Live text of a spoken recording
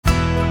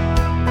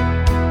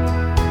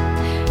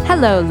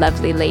Hello,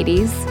 lovely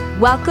ladies.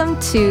 Welcome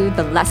to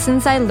the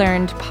Lessons I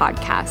Learned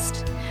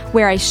podcast,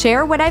 where I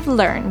share what I've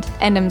learned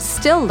and am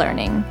still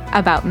learning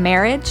about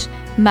marriage,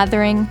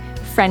 mothering,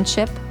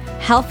 friendship,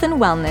 health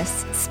and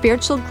wellness,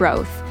 spiritual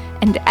growth,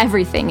 and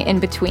everything in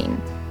between.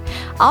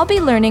 I'll be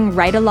learning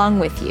right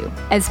along with you,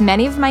 as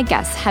many of my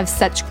guests have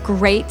such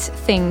great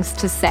things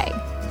to say.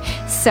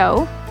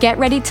 So get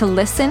ready to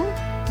listen,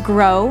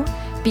 grow,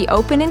 be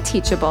open and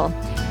teachable,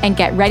 and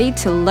get ready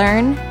to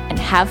learn and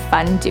have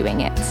fun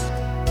doing it.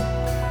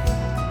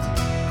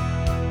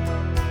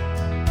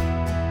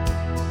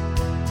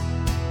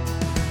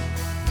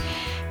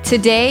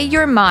 Today,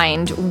 your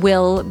mind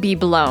will be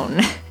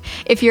blown.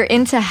 If you're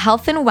into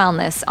health and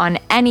wellness on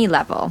any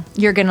level,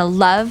 you're going to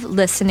love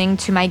listening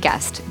to my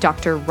guest,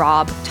 Dr.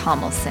 Rob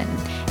Tomlinson,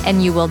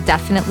 and you will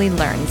definitely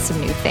learn some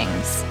new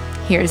things.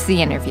 Here's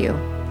the interview.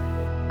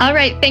 All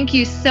right. Thank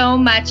you so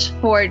much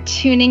for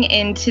tuning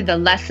into the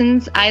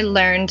Lessons I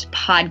Learned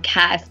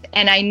podcast.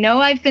 And I know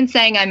I've been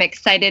saying I'm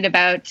excited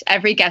about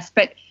every guest,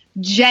 but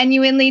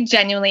genuinely,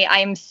 I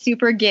am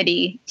super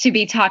giddy to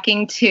be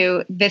talking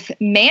to this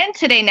man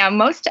today. Now,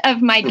 most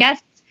of my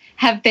guests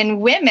have been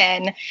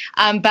women,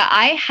 but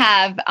I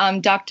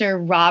have Dr.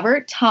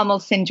 Robert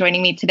Tomlinson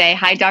joining me today.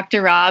 Hi,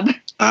 Dr. Rob.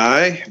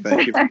 Hi,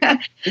 thank you.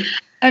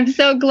 I'm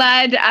so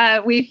glad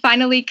we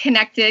finally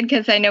connected,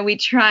 because I know we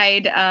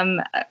tried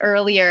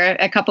earlier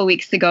a couple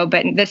weeks ago,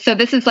 but this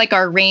is like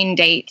our rain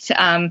date.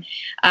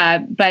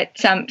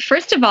 But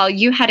first of all,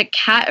 you had a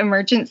cat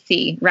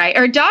emergency, right?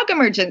 Or dog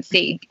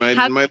emergency. My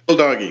little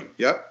doggy.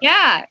 Yep.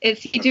 Yeah. Is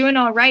he doing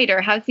all right, or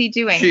how's he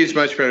doing? She's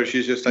much better.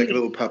 She's just like a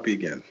little puppy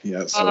again.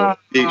 Yeah. So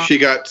she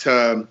got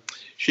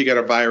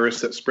a virus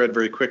that spread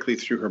very quickly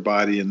through her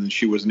body, and then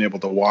she wasn't able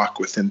to walk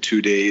within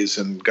 2 days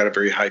and got a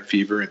very high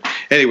fever. And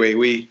anyway,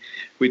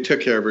 we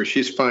took care of her.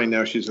 She's fine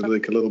now. She's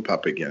like a little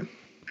pup again.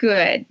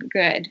 Good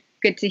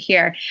to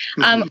hear.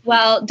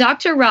 Well,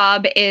 Dr.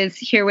 Rob is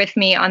here with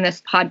me on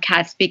this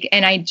podcast,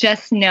 and I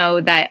just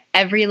know that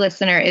every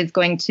listener is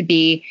going to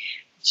be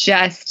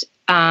just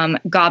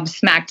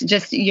gobsmacked.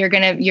 Just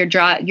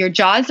your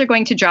jaws are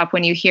going to drop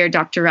when you hear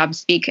Dr. Rob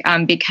speak,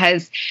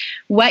 because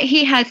what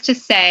he has to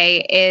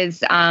say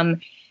is,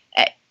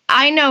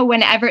 I know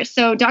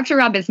so Dr.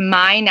 Rob is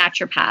my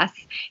naturopath.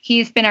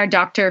 He's been our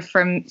doctor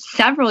for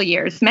several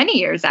years, many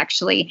years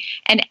actually.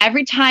 And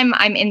every time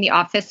I'm in the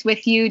office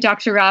with you,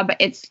 Dr. Rob,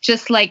 it's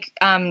just like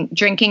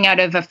drinking out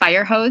of a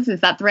fire hose.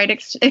 Is that the right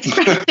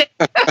expression?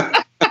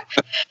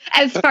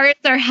 As far as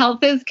our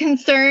health is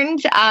concerned,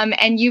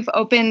 and you've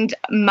opened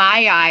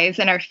my eyes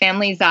and our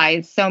family's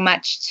eyes so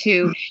much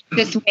to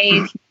just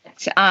ways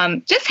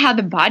that, just how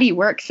the body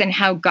works and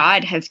how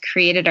God has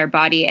created our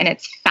body, and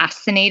it's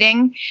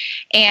fascinating.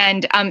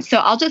 And so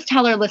I'll just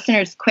tell our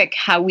listeners quick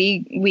how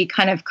we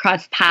kind of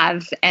cross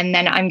paths, and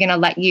then I'm going to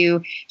let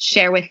you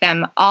share with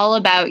them all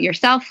about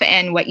yourself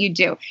and what you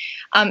do.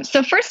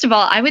 So first of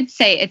all, I would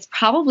say it's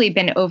probably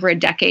been over a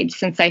decade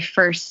since I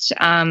first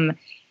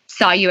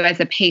saw you as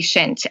a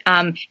patient.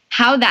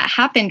 How that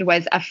happened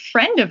was a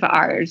friend of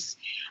ours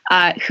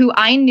who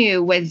I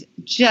knew was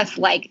just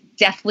like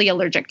deathly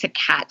allergic to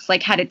cats,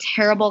 like had a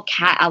terrible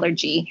cat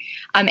allergy.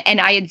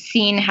 And I had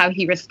seen how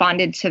he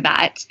responded to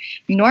that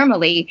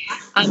normally.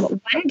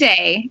 One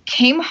day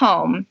came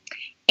home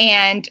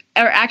or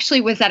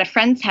actually was at a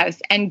friend's house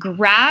and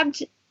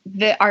grabbed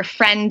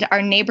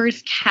our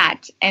neighbor's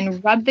cat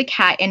and rubbed the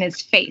cat in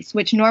his face,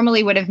 which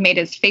normally would have made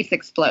his face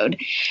explode.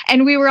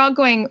 And we were all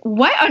going,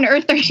 what on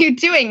earth are you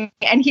doing?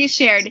 And he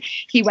shared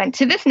he went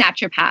to this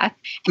naturopath,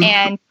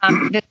 and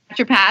this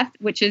naturopath,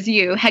 which is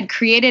you, had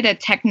created a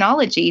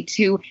technology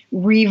to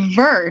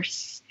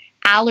reverse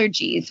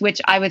allergies,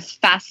 which I was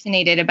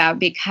fascinated about,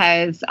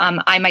 because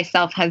I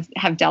myself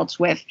have dealt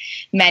with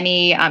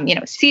many,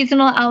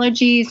 seasonal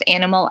allergies,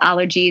 animal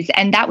allergies.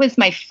 And that was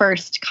my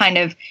first kind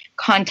of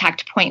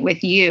contact point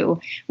with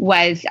you,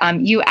 was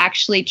you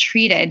actually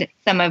treated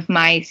some of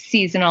my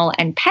seasonal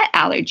and pet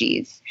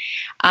allergies,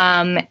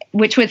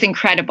 which was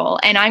incredible.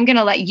 And I'm going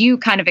to let you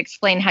kind of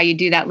explain how you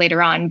do that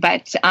later on.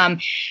 But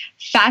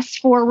fast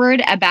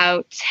forward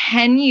about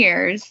 10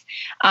 years,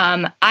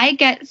 I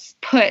get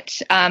put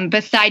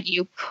beside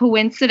you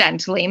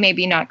coincidentally,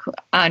 maybe not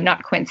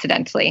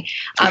coincidentally.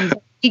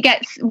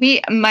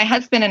 My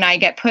husband and I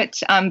get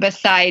put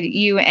beside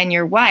you and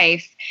your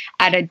wife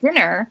at a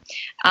dinner.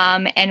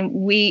 And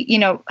we,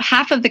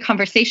 half of the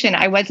conversation,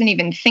 I wasn't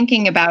even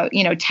thinking about,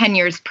 10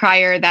 years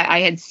prior that I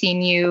had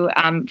seen you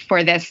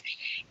for this.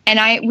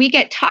 And we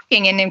get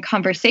talking and in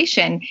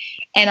conversation,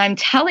 and I'm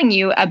telling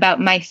you about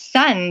my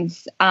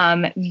son's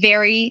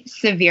very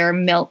severe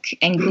milk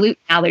and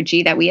gluten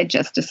allergy that we had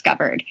just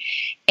discovered.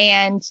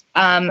 And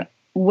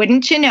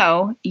wouldn't you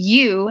know,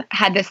 you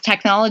had this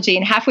technology,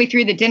 and halfway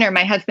through the dinner,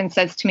 my husband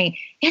says to me,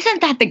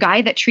 "Isn't that the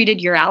guy that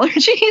treated your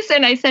allergies?"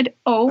 And I said,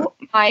 "Oh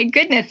my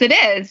goodness, it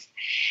is."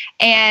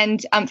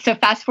 And so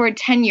fast forward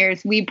 10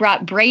 years, we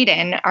brought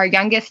Braden, our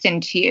youngest,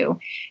 into you,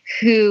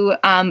 who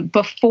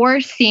before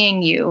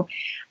seeing you,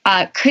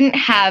 couldn't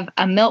have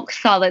a milk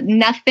solid,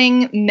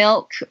 nothing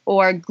milk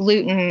or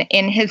gluten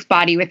in his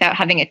body without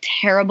having a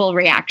terrible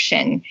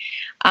reaction,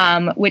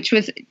 which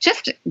was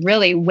just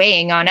really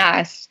weighing on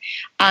us.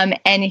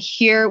 And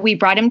here we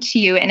brought him to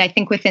you, and I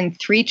think within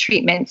 3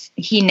 treatments,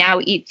 he now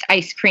eats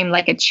ice cream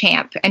like a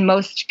champ. And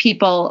most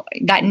people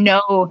that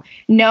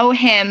know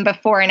him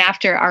before and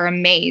after are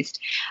amazed.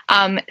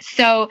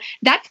 So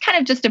that's kind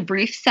of just a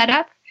brief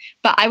setup.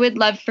 But I would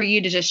love for you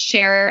to just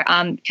share,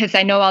 because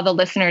I know all the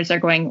listeners are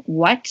going,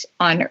 what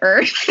on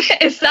earth?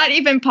 Is that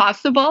even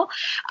possible?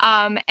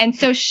 And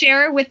so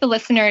share with the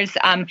listeners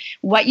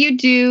what you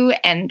do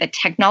and the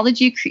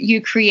technology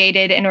you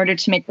created in order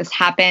to make this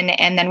happen,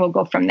 and then we'll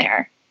go from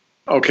there.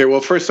 Okay, well,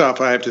 first off,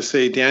 I have to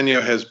say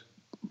Danielle has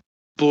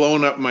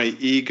blown up my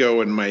ego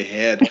in my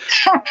head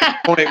to the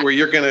point where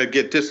you're going to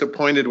get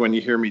disappointed when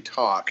you hear me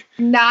talk.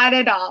 Not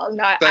at all.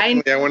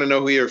 Secondly, I want to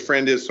know who your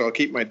friend is, so I'll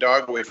keep my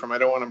dog away from him. I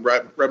don't want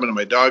him rubbing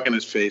my dog in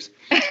his face.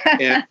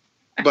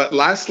 But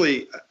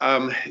lastly,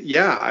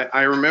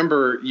 I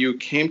remember you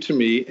came to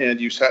me and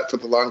you sat for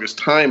the longest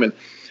time, and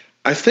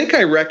I think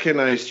I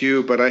recognized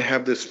you, but I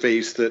have this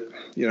face that,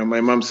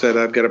 my mom said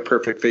I've got a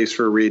perfect face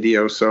for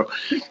radio, so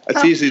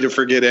it's easy to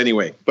forget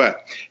anyway.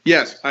 But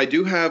yes, I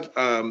do have,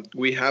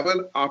 we have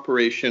an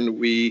operation.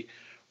 We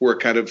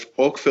work out of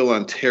Oakville,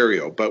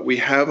 Ontario, but we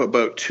have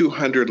about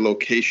 200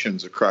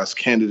 locations across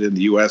Canada and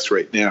the U.S.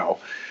 right now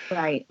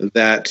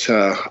that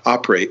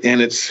operate, and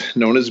it's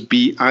known as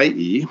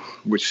BIE,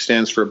 which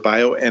stands for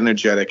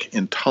Bioenergetic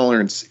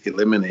Intolerance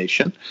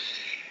Elimination.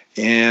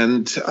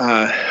 And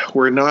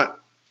we're not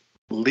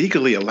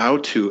legally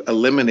allowed to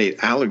eliminate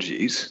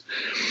allergies,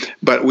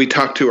 but we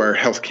talked to our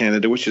Health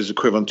Canada, which is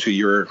equivalent to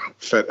your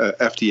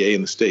FDA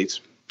in the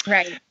States.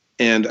 Right.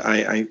 And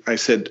I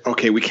said,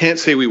 okay, we can't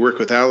say we work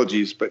with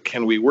allergies, but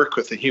can we work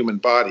with the human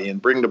body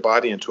and bring the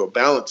body into a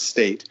balanced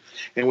state?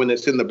 And when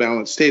it's in the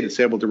balanced state, it's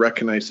able to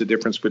recognize the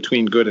difference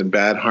between good and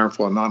bad,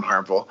 harmful and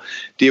non-harmful,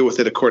 deal with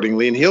it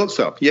accordingly, and heal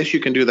itself. Yes, you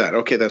can do that.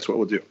 Okay, that's what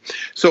we'll do.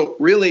 So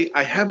really,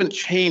 I haven't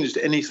changed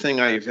anything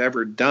I've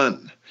ever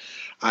done.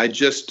 I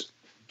just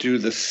do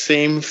the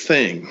same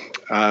thing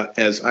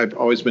as I've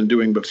always been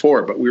doing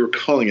before, but we were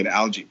calling it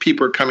allergy.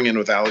 People are coming in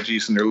with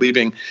allergies and they're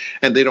leaving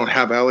and they don't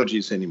have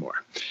allergies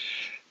anymore.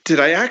 Did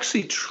I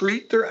actually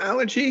treat their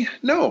allergy?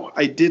 No,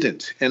 I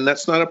didn't. And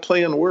that's not a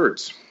play on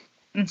words.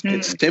 Mm-hmm.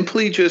 It's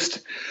simply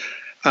just,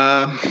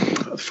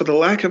 for the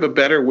lack of a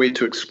better way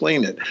to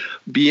explain it,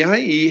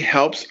 BIE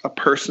helps a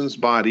person's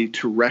body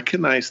to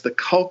recognize the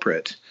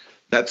culprit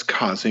that's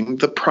causing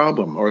the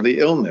problem or the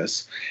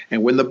illness.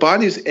 And when the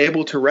body is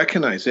able to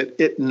recognize it,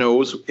 it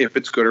knows if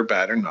it's good or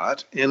bad or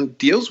not and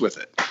deals with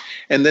it.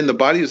 And then the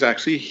body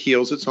actually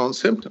heals its own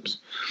symptoms.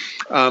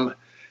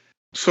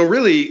 So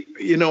really,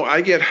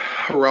 I get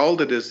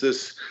heralded as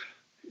this,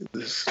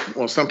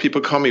 well, some people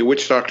call me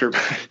witch doctor,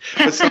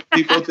 but some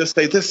people just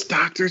say, this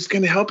doctor's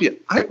going to help you.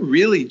 I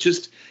really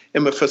just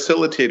am a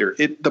facilitator.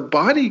 The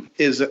body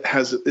is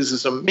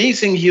this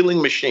amazing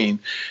healing machine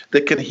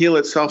that can heal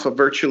itself of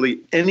virtually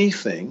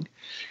anything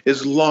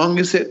as long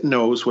as it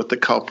knows what the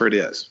culprit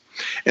is.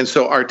 And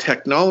so our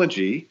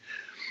technology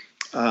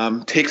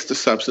takes the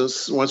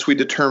substance, once we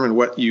determine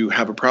what you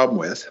have a problem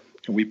with,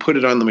 and we put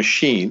it on the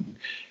machine,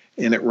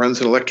 and it runs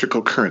an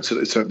electrical current.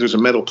 So there's a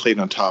metal plate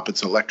on top.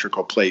 It's an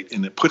electrical plate,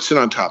 and it puts it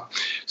on top.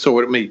 So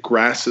what it may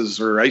grasses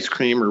or ice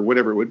cream or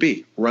whatever it would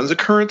be, runs a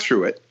current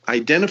through it,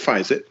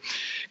 identifies it,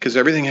 because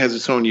everything has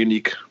its own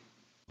unique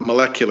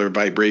molecular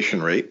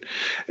vibration rate.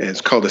 And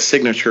it's called a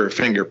signature or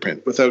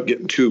fingerprint. Without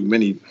getting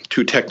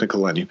too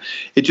technical on you,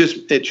 it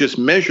just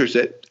measures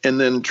it and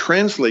then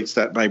translates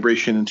that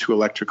vibration into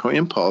electrical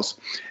impulse.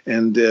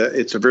 And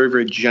it's a very,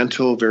 very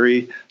gentle,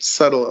 very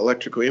subtle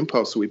electrical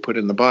impulse that we put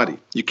in the body.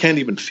 You can't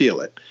even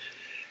feel it.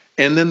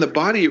 And then the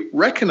body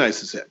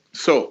recognizes it.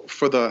 So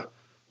for the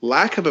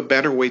lack of a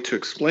better way to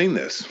explain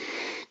this,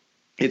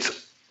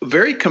 it's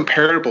very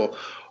comparable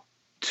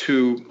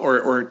to,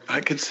 or I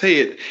could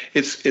say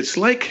it's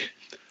like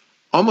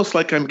almost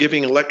like I'm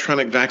giving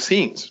electronic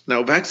vaccines.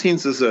 Now,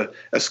 vaccines is a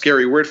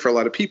scary word for a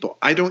lot of people.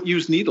 I don't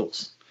use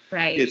needles.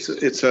 Right.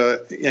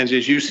 And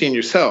as you've seen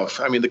yourself,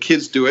 I mean, the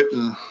kids do it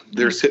and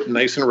they're sitting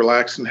nice and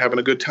relaxed and having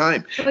a good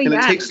time. And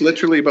it takes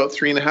literally about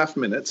 3.5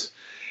 minutes.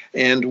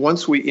 And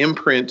once we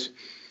imprint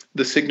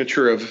the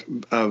signature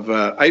of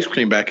ice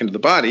cream back into the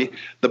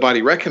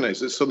body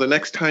recognizes. So the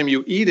next time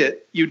you eat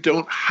it, you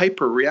don't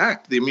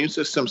hyperreact. The immune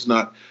system's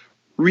not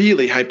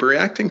really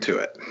hyperreacting to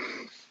it.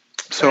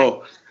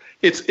 So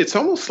it's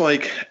almost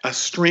like a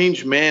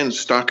strange man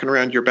stalking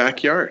around your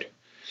backyard.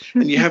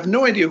 And you have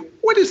no idea,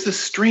 what is this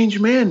strange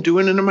man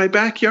doing in my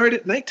backyard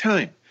at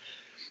nighttime?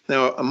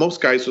 Now,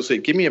 most guys will say,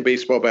 give me a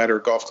baseball bat or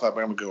a golf club,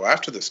 I'm going to go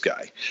after this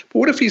guy. But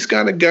what if he's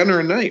got a gun or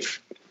a knife?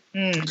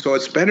 So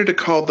it's better to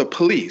call the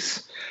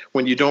police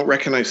when you don't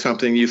recognize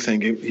something you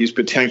think he's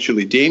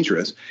potentially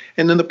dangerous,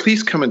 and then the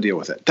police come and deal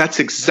with it. That's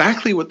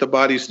exactly what the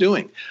body's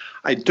doing.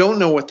 I don't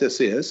know what this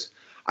is.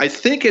 I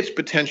think it's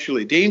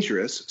potentially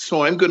dangerous,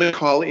 so I'm going to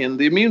call in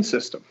the immune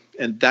system.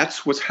 And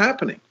that's what's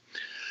happening.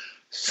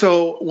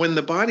 So when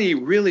the body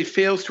really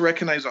fails to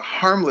recognize a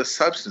harmless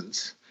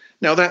substance,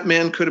 now that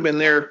man could have been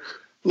there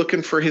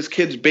looking for his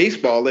kid's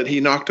baseball that he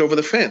knocked over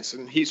the fence,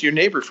 and he's your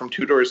neighbor from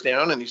 2 doors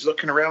down, and he's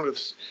looking around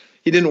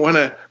he didn't want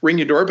to ring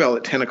your doorbell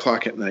at 10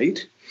 o'clock at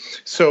night.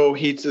 So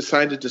he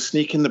decided to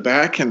sneak in the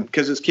back, and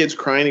because his kid's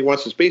crying, he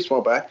wants his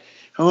baseball back.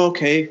 Oh,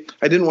 okay,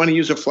 I didn't want to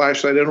use a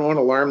flashlight. I didn't want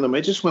to alarm them.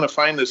 I just want to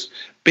find this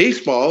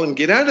baseball and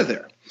get out of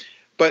there.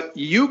 But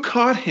you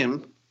caught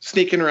him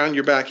sneaking around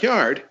your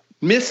backyard,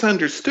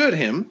 misunderstood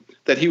him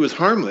that he was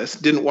harmless,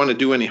 didn't want to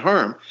do any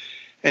harm,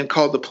 and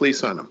called the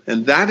police on him.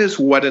 And that is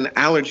what an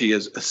allergy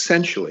is,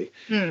 essentially.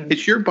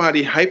 It's your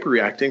body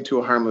hyperreacting to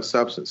a harmless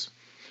substance.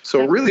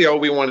 So really all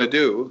we want to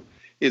do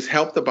is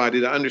help the body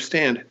to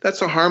understand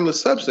that's a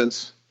harmless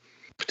substance,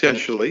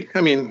 potentially.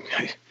 I mean,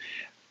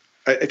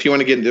 if you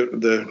want to get into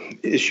the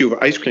issue of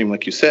ice cream,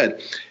 like you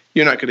said,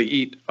 you're not going to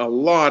eat a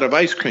lot of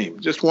ice cream.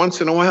 Just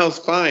once in a while is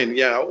fine.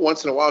 Yeah,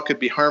 once in a while it could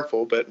be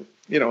harmful, but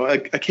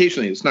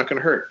occasionally it's not going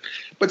to hurt.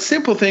 But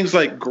simple things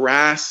like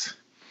grass,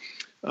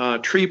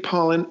 tree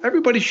pollen,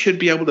 everybody should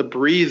be able to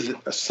breathe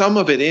some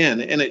of it in,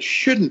 and it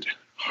shouldn't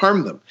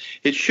harm them.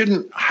 It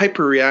shouldn't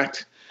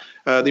hyperreact.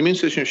 The immune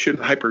system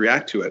shouldn't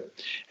hyperreact to it.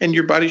 And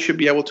your body should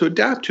be able to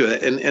adapt to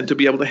it and to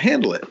be able to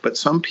handle it. But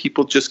some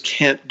people just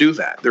can't do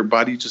that. Their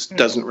body just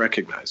doesn't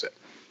recognize it.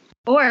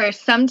 Or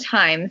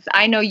sometimes,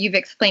 I know you've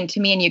explained to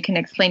me and you can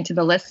explain to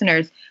the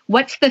listeners,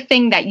 what's the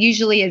thing that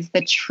usually is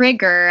the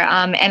trigger?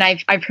 And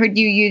I've heard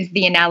you use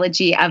the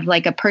analogy of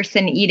like a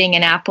person eating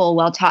an apple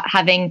while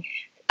having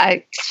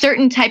a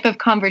certain type of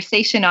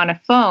conversation on a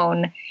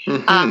phone.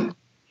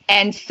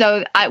 And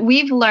so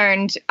we've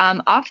learned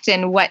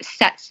often what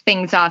sets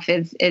things off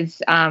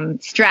is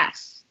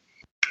stress.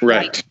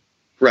 Right.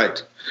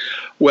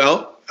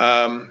 Well,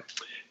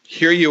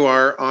 here you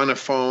are on a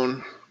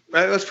phone.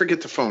 Let's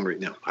forget the phone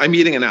right now. I'm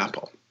eating an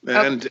apple,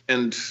 and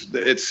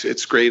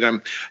it's great.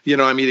 I'm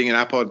eating an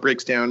apple. It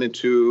breaks down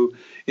into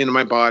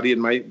my body,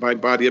 and my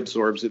body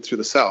absorbs it through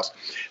the cells.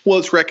 Well,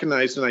 it's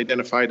recognized and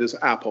identified as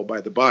apple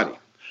by the body.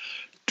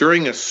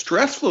 During a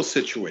stressful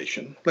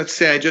situation, let's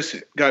say I just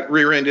got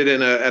rear-ended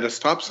at a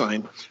stop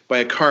sign by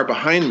a car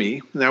behind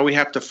me. Now we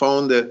have to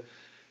phone the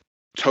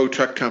tow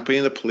truck company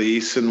and the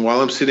police. And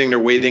while I'm sitting there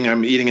waiting,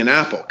 I'm eating an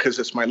apple because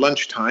it's my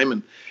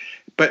lunchtime.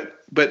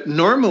 But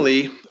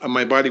normally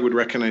my body would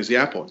recognize the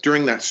apple.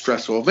 During that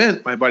stressful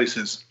event, my body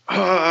says,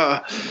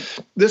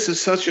 this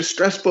is such a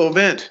stressful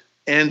event.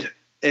 And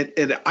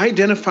it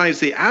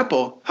identifies the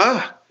apple.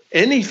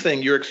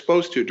 Anything you're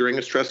exposed to during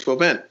a stressful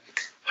event.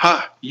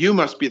 You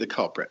must be the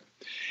culprit.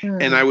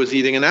 And I was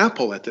eating an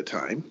apple at the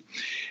time.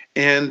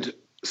 And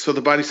so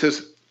the body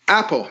says,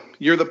 apple,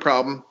 you're the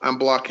problem. I'm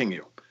blocking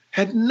you.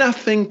 Had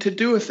nothing to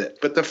do with it.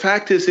 But the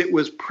fact is it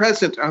was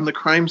present on the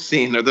crime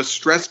scene or the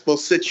stressful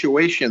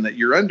situation that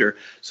you're under.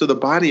 So the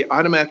body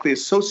automatically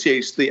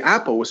associates the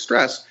apple with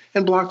stress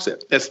and blocks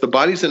it. That's the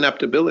body's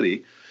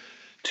ineptability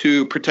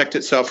to protect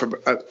itself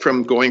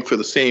from going for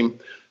the same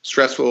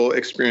stressful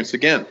experience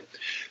again.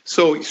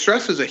 So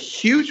stress is a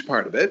huge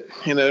part of it.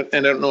 And I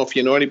don't know if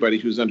you know anybody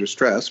who's under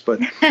stress, but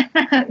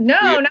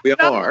we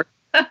all are.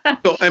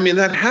 So,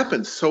 that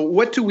happens. So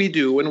what do we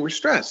do when we're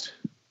stressed?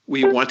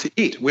 We want to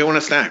eat. We want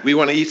to snack. We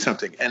want to eat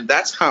something. And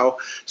that's how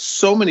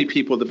so many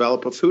people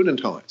develop a food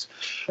intolerance.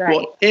 Right.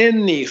 Well,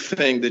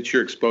 anything that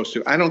you're exposed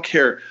to, I don't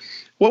care.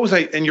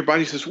 And your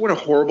body says, what a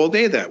horrible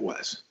day that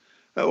was.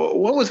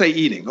 What was I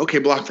eating? Okay,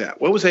 block that.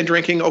 What was I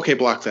drinking? Okay,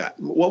 block that.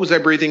 What was I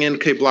breathing in?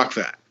 Okay, block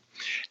that.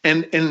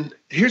 And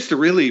here's the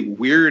really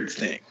weird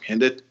thing,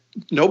 and that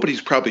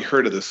nobody's probably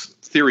heard of this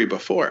theory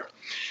before.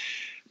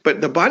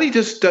 But the body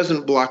just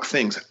doesn't block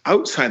things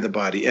outside the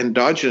body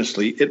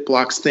endogenously. It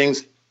blocks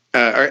things,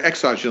 or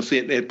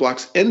exogenously, it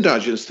blocks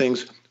endogenous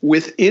things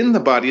within the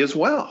body as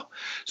well.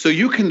 So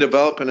you can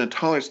develop an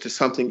intolerance to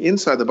something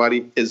inside the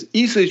body as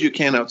easily as you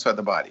can outside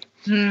the body.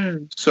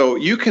 So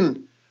you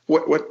can,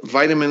 what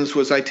vitamins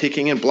was I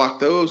taking and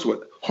block those?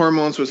 What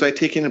hormones was I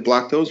taking and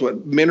block those?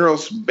 What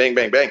minerals? Bang,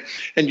 bang, bang.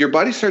 And your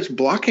body starts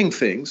blocking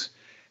things.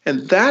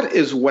 And that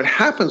is what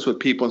happens with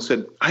people and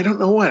said, I don't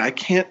know what, I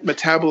can't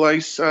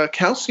metabolize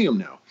calcium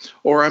now,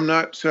 or I'm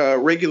not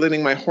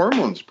regulating my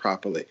hormones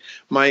properly.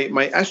 My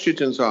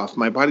estrogen's off.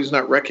 My body's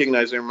not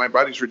recognizing, my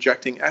body's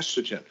rejecting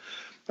estrogen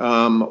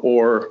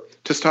or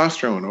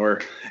testosterone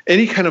or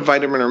any kind of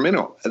vitamin or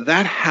mineral.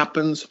 That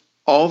happens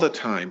all the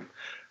time.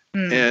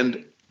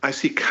 And I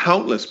see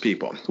countless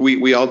people.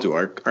 We all do.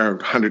 Our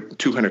 100,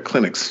 200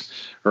 clinics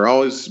are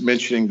always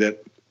mentioning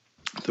that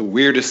the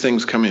weirdest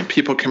things come in.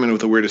 People come in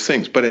with the weirdest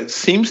things. But it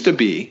seems to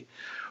be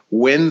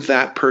when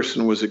that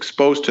person was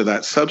exposed to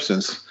that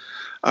substance,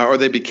 or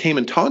they became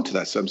intolerant to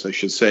that substance, I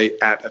should say,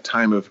 at a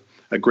time of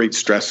a great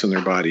stress in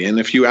their body. And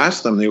if you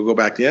ask them, they will go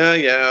back,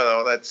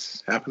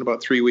 that's happened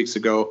about 3 weeks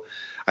ago.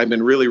 I've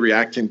been really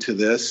reacting to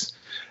this.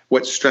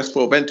 What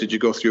stressful event did you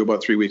go through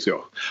about 3 weeks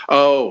ago?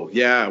 Oh,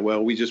 yeah,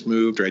 well, we just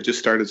moved, or I just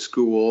started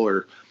school,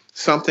 or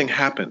something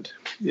happened,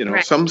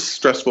 right. Some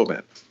stressful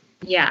event.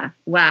 Yeah.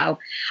 Wow.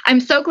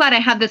 I'm so glad I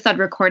have this on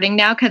recording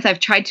now, because I've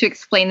tried to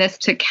explain this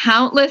to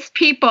countless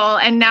people,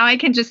 and now I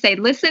can just say,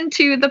 listen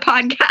to the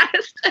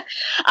podcast.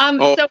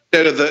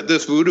 Instead of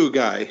this voodoo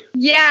guy.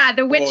 Yeah,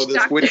 the witch doctor.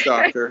 This witch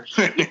doctor.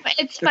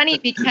 It's funny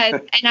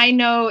because, and I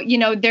know,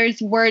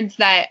 there's words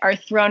that are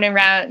thrown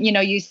around,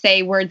 you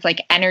say words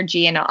like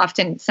energy, and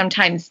often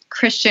sometimes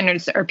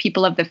Christians or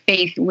people of the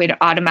faith would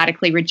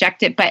automatically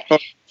reject it. But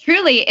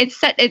truly,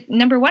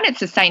 number one,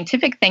 it's a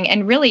scientific thing.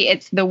 And really,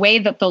 it's the way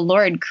that the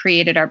Lord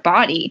created our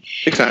body.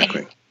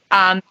 Exactly.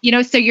 And,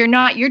 so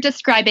you're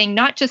describing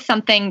not just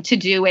something to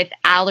do with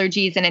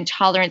allergies and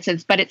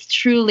intolerances, but it's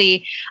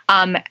truly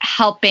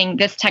helping.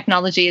 This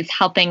technology is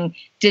helping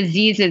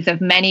diseases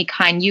of many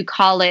kind. You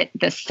call it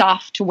the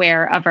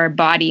software of our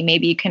body.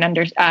 Maybe you can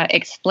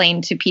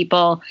explain to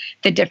people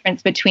the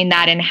difference between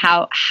that and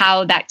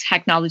how that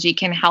technology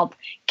can help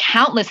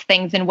countless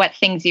things, and what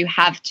things you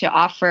have to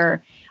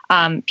offer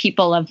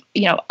people of,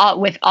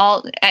 with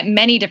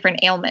many different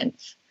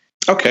ailments.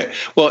 Okay.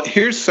 Well,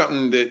 here's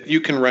something that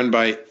you can run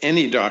by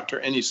any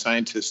doctor, any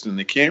scientist, and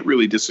they can't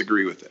really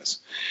disagree with this.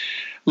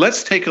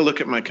 Let's take a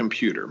look at my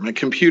computer. My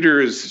computer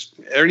is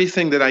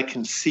everything that I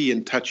can see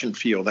and touch and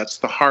feel. That's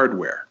the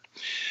hardware.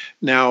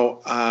 Now,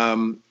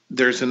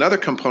 there's another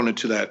component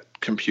to that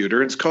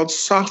computer. It's called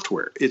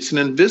software. It's an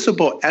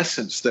invisible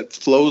essence that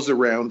flows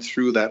around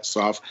through that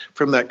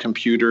from that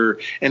computer,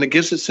 and it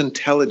gives us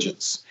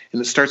intelligence,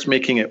 and it starts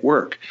making it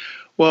work.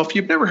 Well, if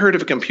you've never heard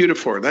of a computer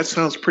before, that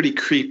sounds pretty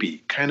creepy,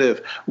 kind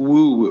of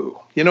woo-woo,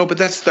 but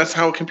that's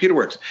how a computer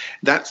works.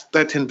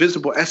 That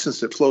invisible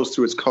essence that flows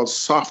through, it's called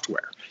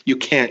software. You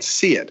can't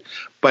see it,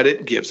 but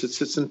it gives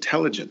its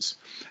intelligence.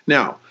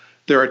 Now,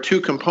 there are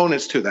two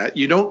components to that.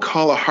 You don't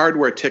call a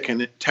hardware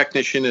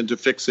technician in to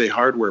fix a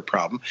hardware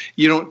problem.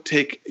 You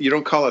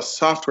don't call a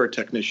software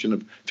technician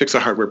to fix a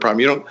hardware problem.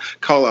 You don't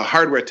call a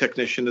hardware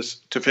technician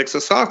to fix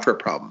a software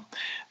problem.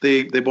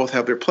 They both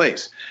have their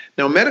place.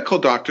 Now, medical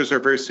doctors are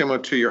very similar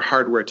to your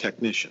hardware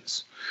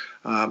technicians.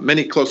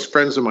 Many close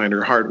friends of mine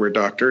are hardware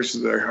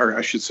doctors, or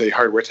I should say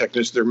hardware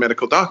technicians. They're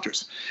medical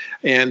doctors.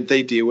 And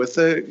they deal with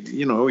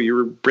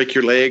you break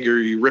your leg or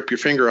you rip your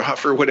finger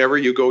off or whatever,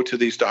 you go to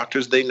these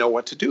doctors. They know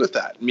what to do with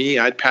that. Me,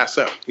 I'd pass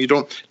out. You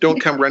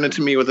don't come running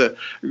to me with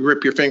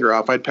rip your finger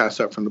off. I'd pass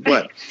out from the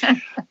blood.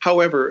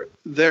 However,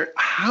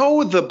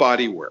 how the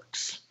body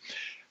works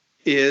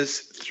is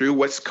through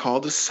what's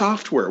called a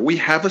software. We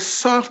have a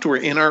software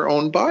in our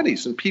own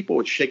bodies, and people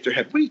would shake their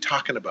head. What are you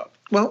talking about?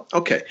 Well,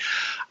 okay.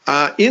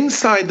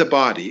 Inside the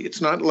body,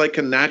 it's not like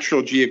a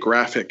National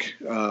Geographic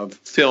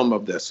film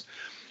of this.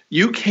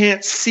 You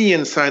can't see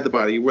inside the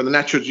body where the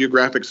National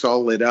Geographic's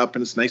all lit up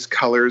and it's nice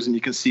colors, and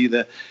you can see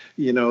the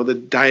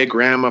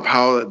diagram of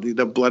how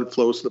the blood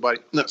flows to the body.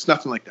 No, it's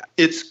nothing like that.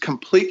 It's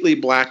completely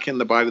black in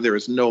the body. There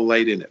is no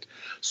light in it.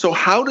 So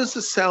how does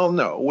the cell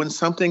know when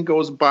something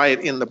goes by it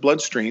in the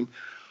bloodstream,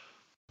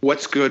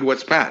 what's good,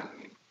 what's bad,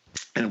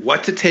 and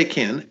what to take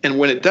in? And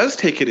when it does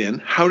take it in,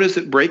 how does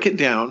it break it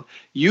down,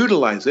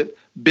 utilize it,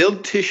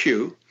 build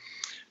tissue,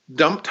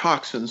 dump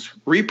toxins,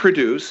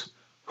 reproduce?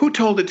 Who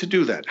told it to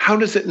do that? How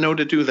does it know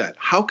to do that?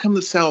 How come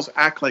the cells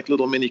act like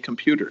little mini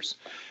computers?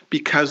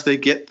 Because they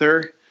get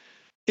their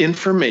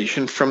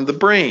information from the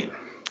brain.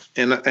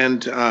 And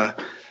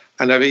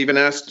I've even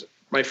asked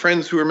my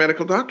friends who are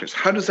medical doctors,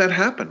 how does that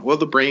happen? Well,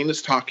 the brain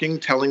is telling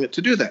it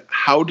to do that.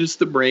 How does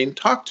the brain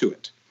talk to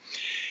it?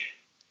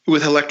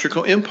 With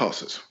electrical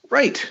impulses.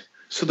 Right.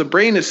 So the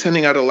brain is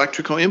sending out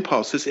electrical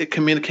impulses. It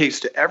communicates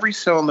to every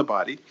cell in the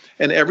body,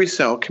 and every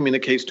cell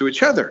communicates to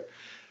each other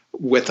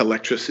with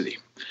electricity.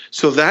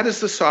 So that is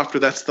the software.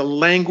 That's the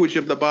language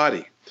of the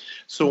body.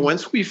 So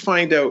once we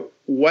find out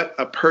what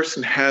a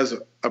person has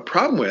a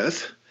problem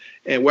with,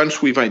 and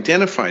once we've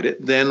identified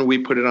it, then we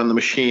put it on the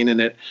machine, and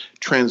it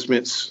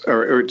transmits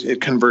or it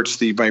converts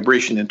the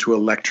vibration into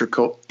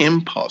electrical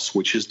impulse,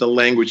 which is the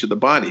language of the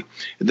body.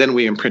 And then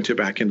we imprint it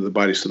back into the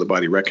body so the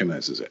body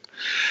recognizes it.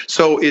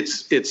 So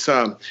it's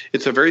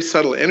a very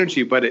subtle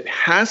energy, but it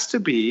has to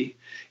be,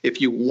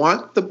 if you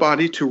want the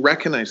body to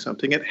recognize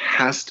something, it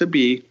has to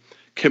be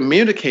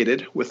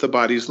communicated with the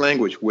body's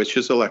language, which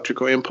is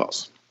electrical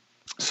impulse.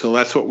 So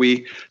that's what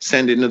we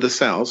send into the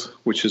cells,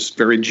 which is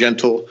very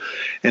gentle.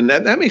 And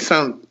that may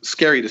sound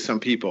scary to some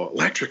people.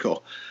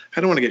 Electrical, I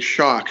don't want to get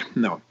shocked.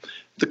 No.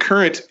 The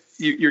current,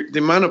 the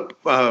amount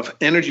of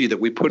energy that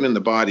we put in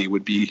the body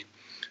would be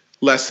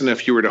less than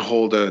if you were to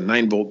hold a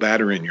 9-volt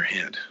battery in your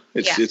hand.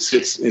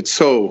 It's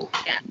so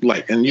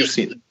light, and you've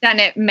seen it. Done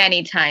it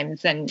many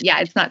times, and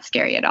it's not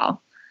scary at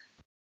all.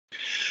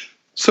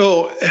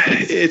 So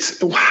it's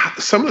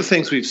some of the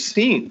things we've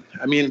seen.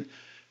 I mean,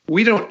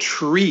 we don't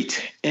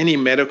treat any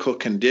medical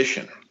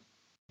condition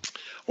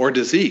or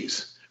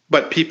disease,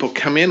 but people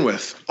come in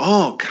with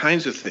all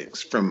kinds of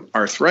things, from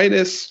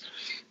arthritis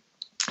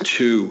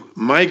to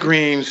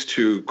migraines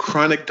to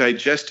chronic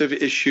digestive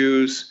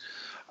issues.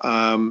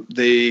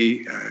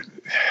 The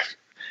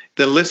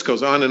list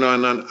goes on and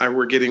on and on.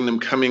 We're getting them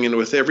coming in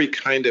with every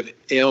kind of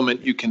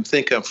ailment you can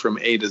think of from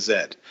A to Z.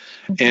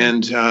 Mm-hmm.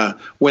 And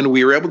when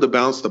we were able to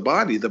balance the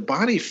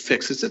body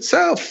fixes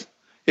itself.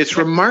 It's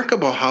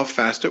remarkable how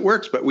fast it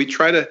works, but we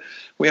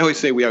always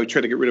say we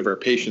try to get rid of our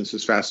patients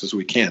as fast as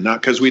we can,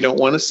 not because we don't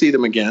want to see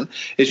them again.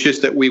 It's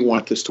just that we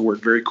want this to work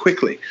very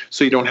quickly,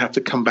 so you don't have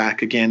to come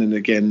back again and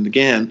again and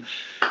again.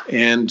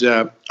 And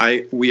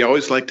we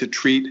always like to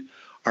treat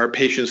our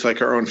patients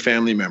like our own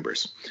family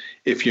members.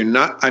 I'm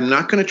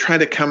not going to try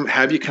to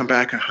have you come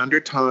back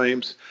 100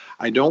 times.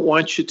 I don't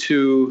want you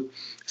to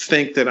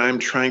think that I'm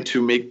trying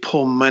to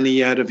pull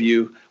money out of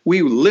you.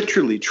 We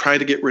literally try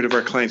to get rid of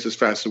our clients as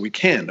fast as we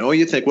can. Oh,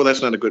 you think, well,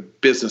 that's not a good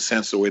business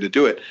sense, the way to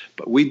do it.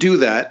 But we do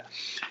that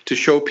to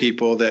show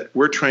people that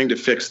we're trying to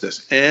fix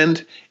this.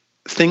 And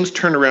things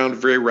turn around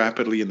very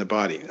rapidly in the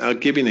body. I'll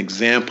give you an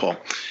example.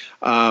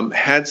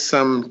 Had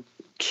some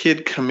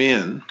kid come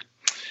in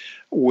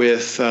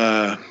with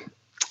a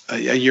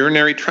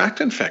urinary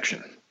tract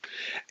infection.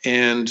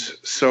 And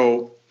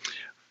so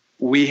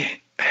we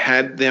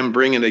had them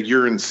bring in a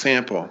urine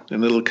sample in a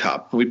little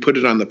cup. We put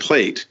it on the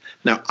plate.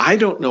 Now, I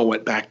don't know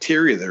what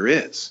bacteria there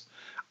is.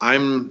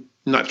 I'm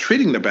not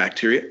treating the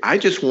bacteria. I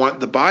just want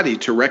the body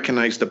to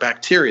recognize the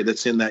bacteria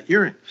that's in that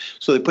urine.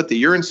 So they put the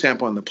urine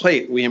sample on the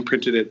plate. We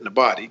imprinted it in the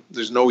body.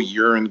 There's no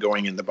urine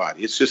going in the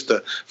body. It's just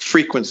the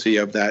frequency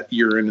of that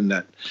urine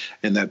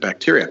and that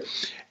bacteria.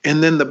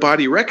 And then the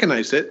body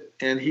recognized it,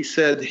 and he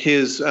said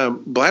his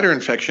bladder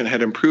infection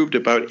had improved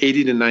about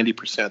 80 to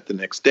 90% the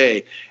next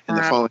day, and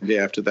the following day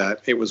after that,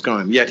 it was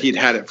gone. Yet he'd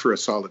had it for a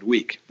solid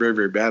week, very,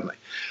 very badly.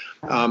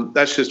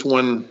 That's just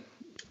one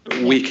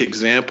weak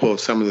example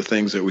of some of the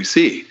things that we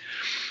see.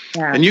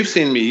 Yeah. And you've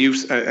seen me.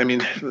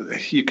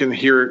 You can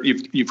hear.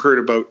 You've heard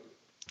about.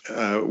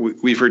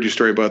 We've heard your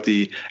story about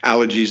the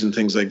allergies and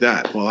things like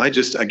that. Well, I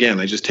just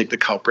take the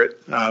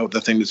culprit,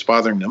 the thing that's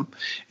bothering them,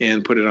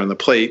 and put it on the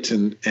plate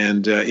and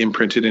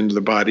imprint it into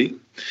the body.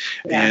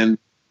 Yeah. And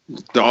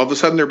all of a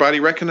sudden their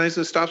body recognizes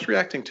and stops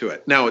reacting to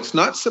it. Now, it's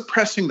not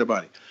suppressing the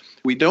body.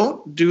 We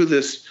don't do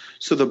this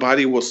so the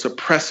body will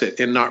suppress it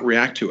and not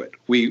react to it.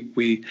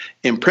 We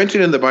imprint it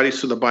in the body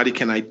so the body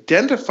can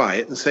identify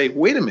it and say,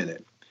 wait a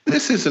minute,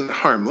 this isn't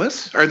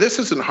harmless, or this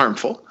isn't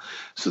harmful.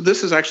 So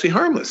this is actually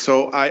harmless.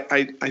 So I'm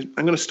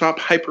going to stop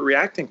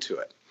hyperreacting to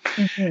it.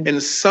 Mm-hmm.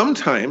 And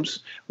sometimes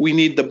we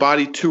need the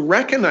body to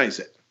recognize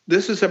it.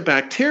 This is a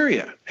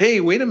bacteria.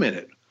 Hey, wait a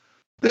minute.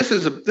 This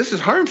is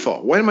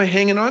harmful. Why am I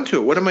hanging on to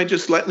it? What am I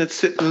just letting it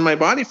sit in my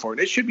body for?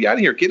 It should be out of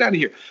here. Get out of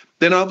here.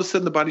 Then all of a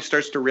sudden the body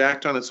starts to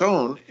react on its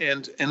own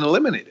and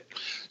eliminate it.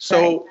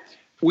 So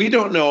we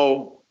don't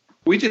know.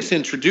 We just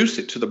introduce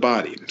it to the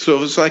body.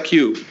 So it's like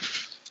you,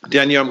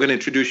 Danielle. I'm going to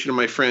introduce you to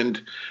my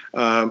friend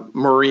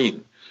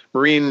Maureen.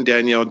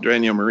 Danielle,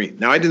 Maureen.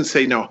 Now, I didn't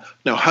say no,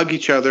 hug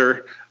each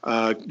other,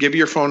 give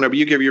your phone number,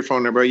 you give your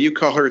phone number, you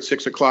call her at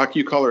 6 o'clock,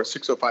 you call her at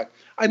 6:05.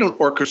 I don't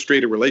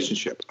orchestrate a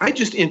relationship. I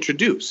just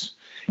introduce.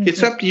 Mm-hmm.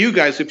 It's up to you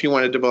guys if you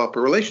want to develop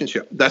a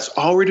relationship. That's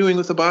all we're doing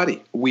with the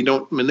body. We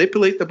don't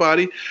manipulate the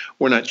body.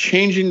 We're not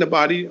changing the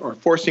body or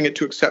forcing it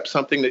to accept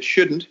something that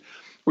shouldn't.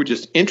 We're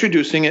just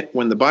introducing it.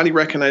 When the body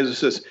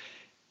recognizes this,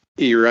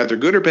 you're either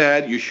good or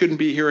bad, you shouldn't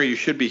be here or you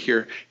should be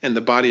here, and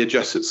the body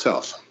adjusts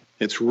itself.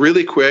 It's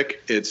really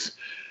quick. It's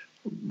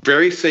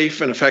very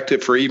safe and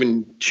effective for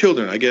even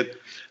children. I get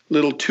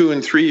little 2-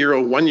 and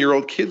 3-year-old,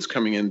 1-year-old kids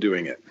coming in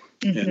doing it.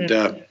 Mm-hmm.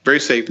 And very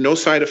safe, no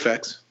side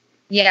effects.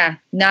 Yeah,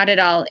 not at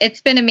all.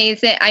 It's been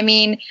amazing. I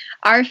mean,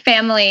 our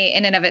family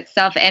in and of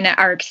itself and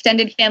our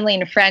extended family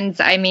and friends,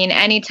 I mean,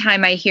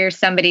 anytime I hear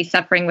somebody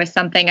suffering with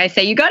something, I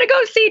say, you got to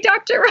go see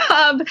Dr.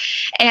 Rob.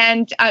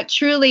 And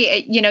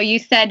truly, you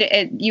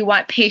said you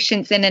want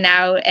patients in and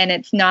out and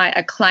it's not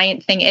a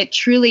client thing.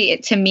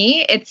 To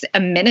me, it's a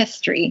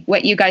ministry,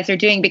 what you guys are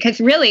doing, because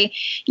really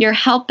you're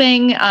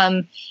helping.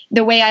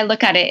 The way I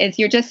look at it is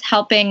you're just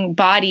helping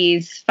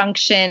bodies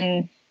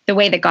function the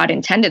way that God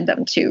intended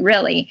them to,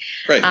 really.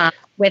 Right.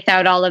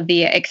 Without all of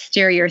the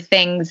exterior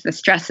things, the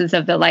stresses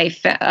of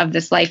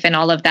this life and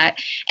all of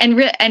that.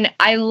 And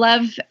I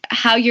love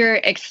how you're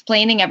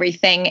explaining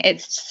everything.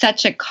 It's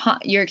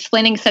you're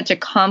explaining such a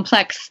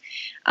complex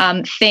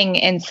thing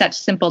in such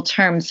simple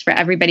terms for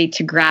everybody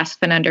to grasp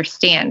and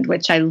understand,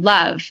 which I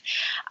love.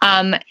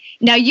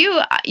 Now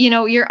you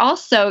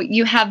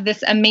have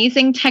this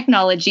amazing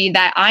technology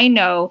that I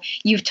know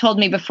you've told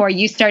me before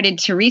you started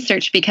to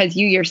research because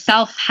you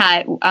yourself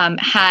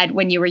had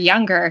when you were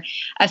younger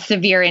a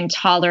severe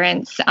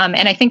intolerance,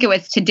 and I think it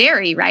was to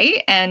dairy,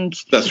 right? And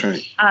that's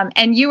right.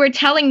 And you were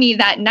telling me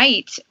that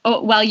night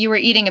while you were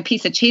eating a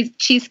piece of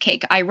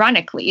cheesecake,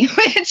 ironically,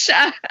 which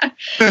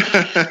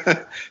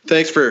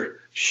thanks for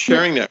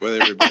sharing that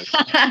with everybody.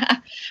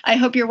 I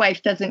hope your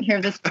wife doesn't hear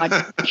this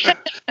podcast.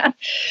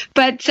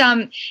 But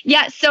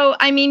so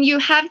I mean, you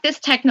have this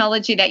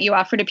technology that you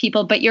offer to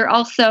people, but you're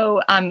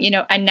also a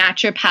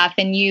naturopath,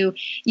 and you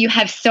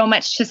have so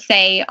much to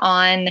say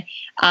on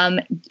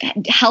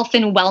health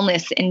and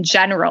wellness in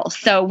general.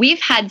 So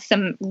we've had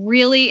some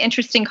really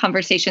interesting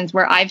conversations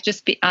where I've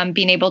just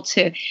been able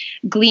to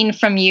glean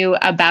from you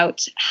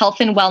about health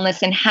and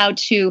wellness and how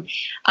to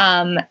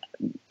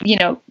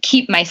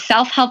keep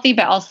myself healthy,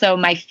 but also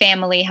my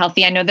family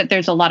healthy. I know that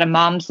there's a lot of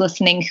moms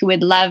listening who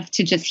would love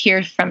to just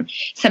hear from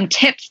some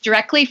tips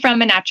directly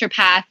from a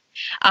naturopath,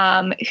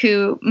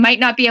 who might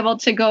not be able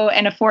to go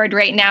and afford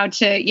right now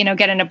to,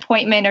 get an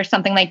appointment or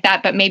something like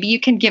that, but maybe you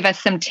can give us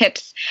some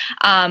tips.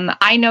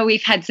 I know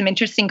we've had some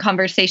interesting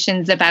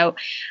conversations about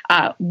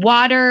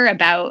water,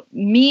 about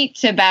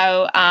meat,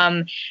 about,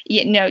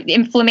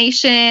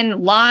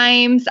 inflammation,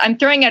 limes. I'm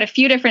throwing out a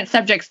few different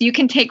subjects. You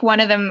can take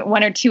one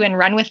or two and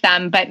run with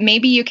them, but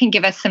maybe you can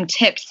give us some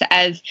tips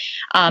as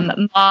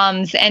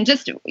moms and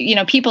just,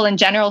 people in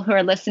general who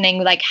are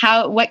listening, like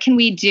what can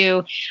we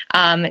do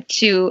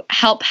to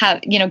help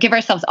give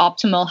ourselves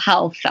optimal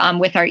health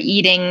with our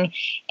eating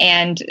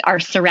and our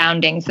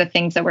surroundings, the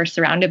things that we're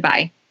surrounded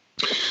by.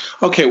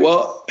 Okay,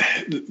 well,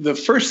 the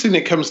first thing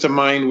that comes to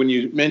mind when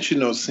you mention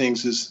those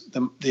things is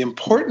the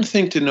important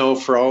thing to know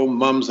for all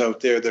moms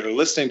out there that are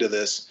listening to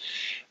this.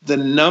 The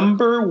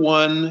number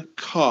one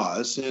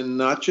cause, and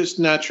not just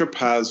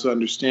naturopaths who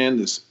understand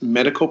this,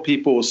 medical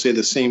people will say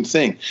the same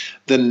thing.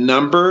 The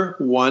number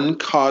one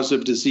cause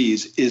of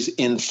disease is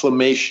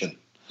inflammation.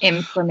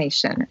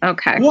 Inflammation,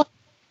 okay. What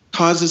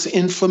causes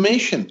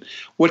inflammation?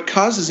 What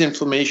causes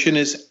inflammation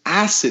is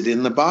acid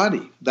in the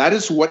body. That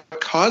is what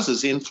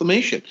causes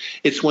inflammation.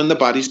 It's when the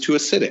body's too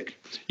acidic.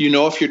 You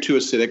know if you're too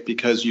acidic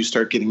because you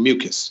start getting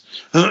mucus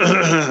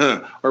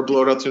or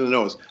blow it out through the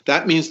nose.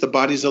 That means the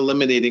body's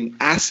eliminating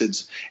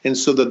acids, and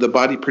so that the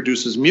body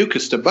produces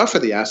mucus to buffer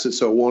the acid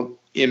so it won't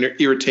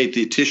irritate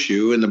the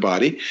tissue in the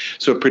body.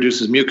 So it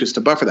produces mucus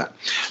to buffer that.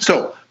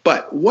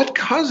 But what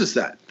causes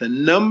that? The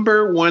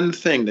number one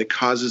thing that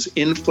causes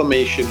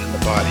inflammation in the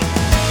body.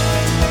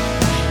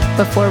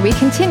 Before we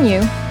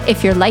continue,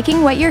 if you're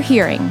liking what you're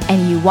hearing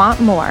and you want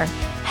more,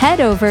 head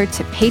over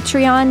to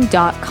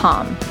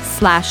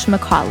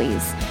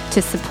patreon.com/Macaulays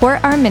to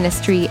support our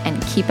ministry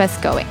and keep us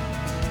going.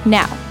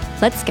 Now,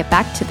 let's get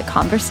back to the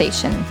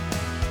conversation.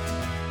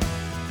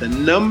 The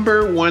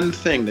number one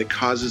thing that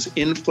causes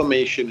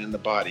inflammation in the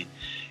body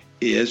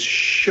is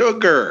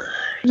sugar.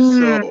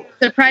 So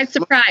surprise.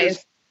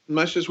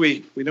 Much as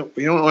we don't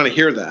want to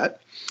hear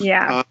that.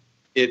 Yeah.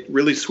 It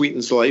really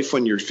sweetens life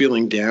when you're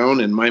feeling down.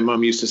 And my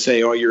mom used to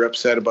say, "Oh, you're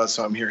upset about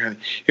something. Here,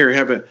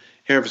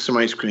 have some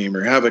ice cream,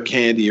 or have a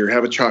candy, or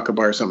have a chocolate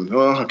bar or something."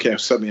 Oh, okay.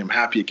 Suddenly I'm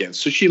happy again.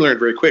 So she learned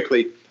very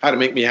quickly how to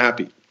make me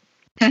happy.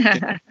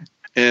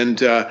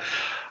 And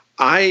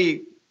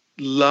I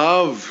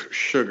love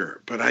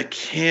sugar, but I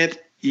can't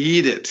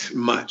eat it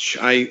much.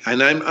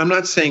 I'm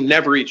not saying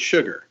never eat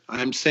sugar.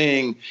 I'm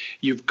saying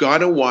you've got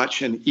to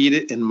watch and eat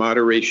it in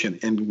moderation,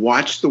 and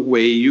watch the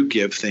way you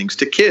give things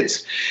to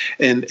kids,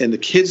 and the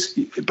kids,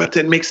 but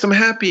that makes them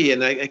happy,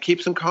 and it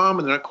keeps them calm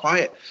and they're not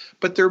quiet.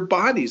 But their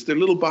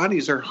little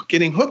bodies are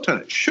getting hooked on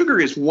it. Sugar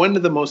is one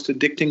of the most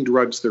addicting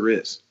drugs there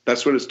is.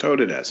 That's what it's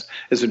touted as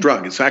a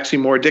drug. It's actually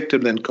more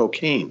addictive than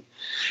cocaine.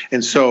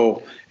 And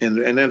so, and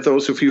then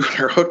those of you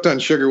who are hooked on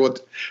sugar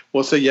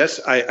will say, yes,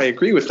 I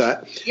agree with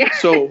that. Yeah.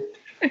 So,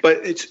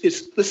 but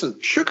listen,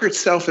 sugar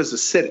itself is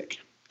acidic.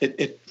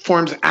 It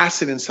forms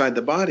acid inside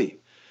the body.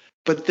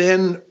 But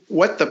then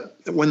when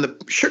the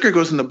sugar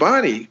goes in the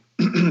body,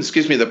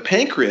 the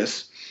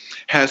pancreas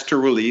has to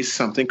release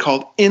something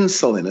called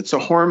insulin. It's a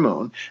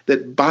hormone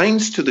that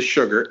binds to the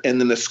sugar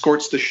and then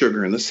escorts the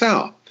sugar in the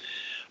cell.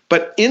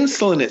 But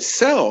insulin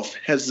itself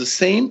has the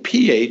same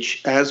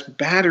pH as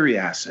battery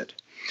acid.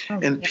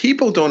 And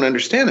people don't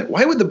understand it.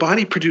 Why would the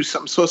body produce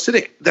something so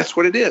acidic? That's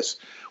what it is.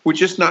 We're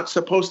just not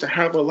supposed to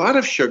have a lot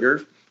of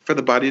sugar for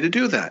the body to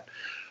do that.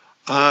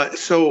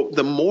 So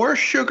the more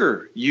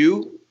sugar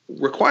you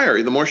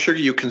require, the more sugar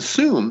you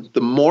consume, the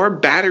more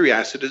battery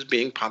acid is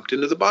being pumped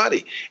into the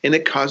body. And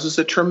it causes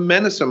a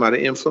tremendous amount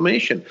of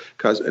inflammation.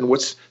 And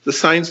what's the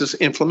signs of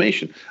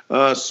inflammation?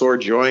 Sore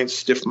joints,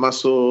 stiff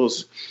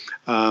muscles,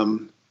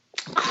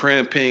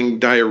 cramping,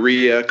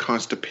 diarrhea,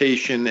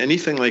 constipation,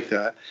 anything like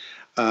that.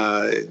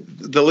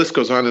 The list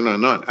goes on and on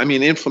and on. I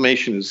mean,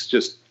 inflammation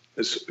is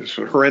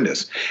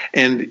horrendous.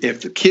 And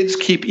if the kids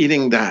keep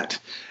eating that,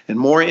 and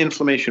more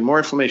inflammation,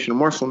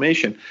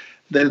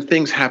 then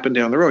things happen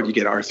down the road. You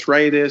get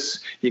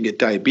arthritis, you get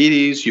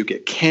diabetes, you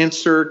get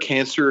cancer.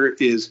 Cancer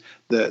is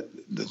the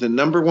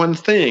number one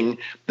thing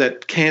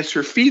that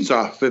cancer feeds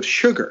off of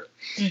sugar.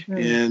 Mm-hmm.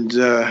 And,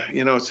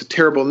 it's a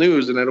terrible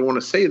news, and I don't want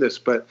to say this,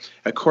 but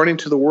according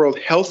to the World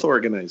Health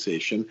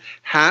Organization,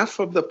 half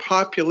of the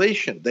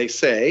population, they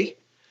say,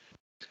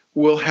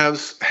 will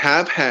have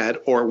had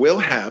or will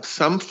have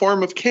some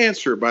form of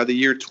cancer by the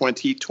year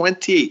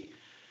 2020.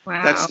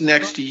 Wow. That's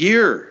next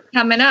year.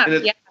 Coming up,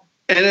 yeah.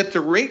 And at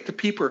the rate the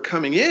people are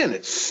coming in,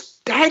 it's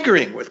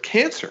staggering with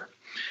cancer.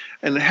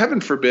 And heaven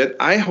forbid,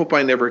 I hope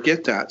I never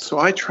get that. So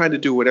I try to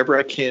do whatever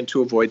I can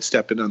to avoid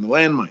stepping on the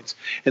landmines.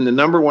 And the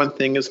number one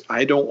thing is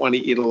I don't want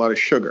to eat a lot of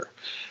sugar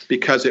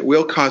because it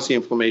will cause the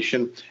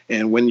inflammation.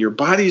 And when your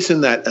body's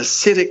in that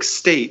acidic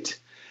state,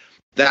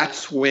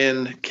 that's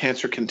when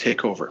cancer can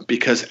take over,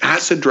 because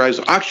acid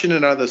drives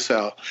oxygen out of the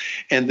cell,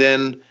 and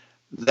then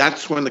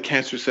that's when the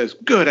cancer says,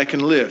 good, I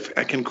can live.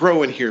 I can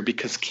grow in here,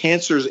 because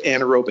cancer is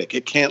anaerobic.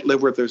 It can't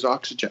live where there's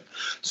oxygen.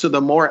 So the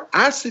more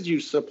acid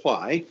you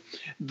supply,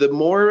 the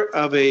more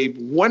of a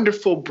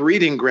wonderful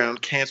breeding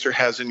ground cancer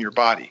has in your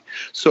body.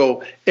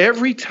 So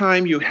every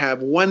time you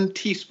have 1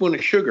 teaspoon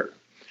of sugar,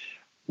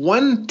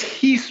 1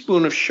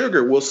 teaspoon of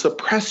sugar will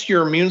suppress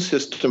your immune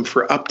system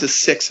for up to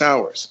 6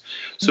 hours.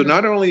 So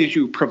not only are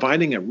you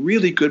providing a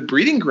really good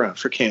breeding ground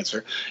for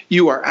cancer,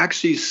 you are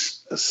actually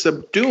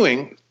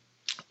subduing,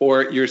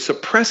 or you're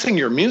suppressing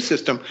your immune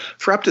system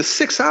for up to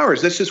 6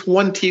 hours. That's just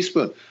 1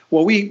 teaspoon.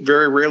 Well, we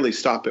very rarely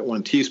stop at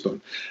 1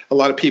 teaspoon. A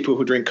lot of people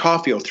who drink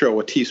coffee will throw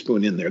a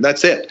teaspoon in there.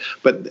 That's it.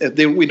 But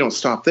we don't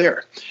stop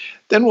there.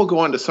 Then we'll go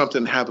on to something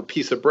and have a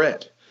piece of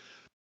bread.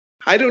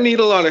 I don't eat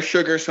a lot of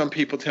sugar. Some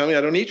people tell me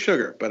I don't eat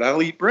sugar, but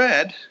I'll eat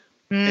bread.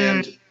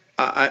 And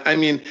I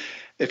mean,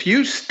 if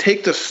you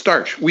take the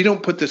starch, we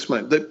don't put this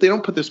much, they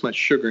don't put this much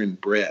sugar in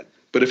bread.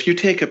 But if you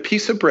take a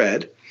piece of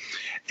bread,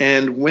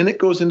 and when it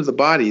goes into the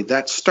body,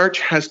 that starch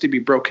has to be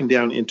broken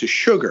down into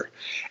sugar.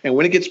 And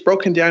when it gets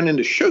broken down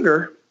into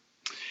sugar,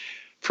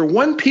 for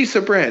 1 piece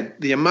of bread,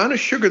 the amount of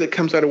sugar that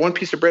comes out of 1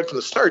 piece of bread from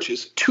the starch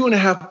is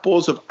 2.5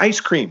 bowls of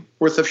ice cream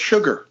worth of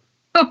sugar.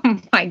 Oh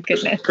my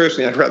goodness.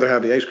 Personally, I'd rather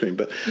have the ice cream,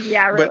 but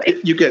yeah, really.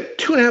 But you get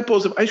 2.5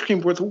 bowls of ice cream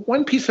worth of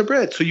 1 piece of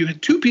bread. So you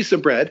had 2 pieces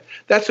of bread.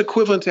 That's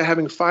equivalent to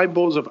having 5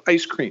 bowls of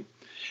ice cream.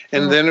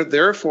 And then,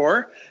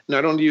 therefore,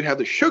 not only do you have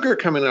the sugar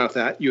coming out of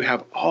that, you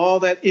have all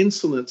that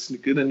insulin that's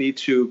going to need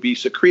to be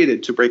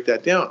secreted to break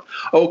that down.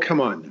 Oh, come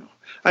on now.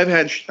 I've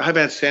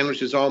had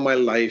sandwiches all my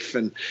life,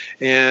 and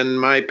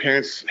my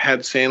parents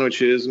had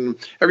sandwiches, and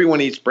everyone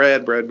eats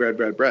bread.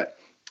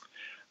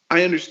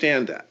 I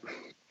understand that.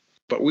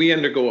 But we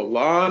undergo a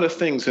lot of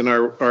things in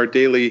our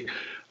daily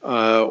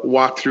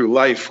walk through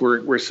life.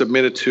 We're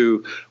submitted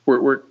to,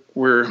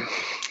 we're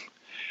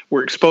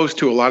exposed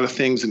to a lot of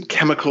things, and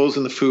chemicals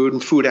in the food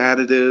and food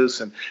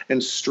additives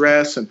and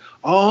stress, and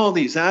all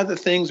these other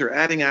things are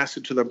adding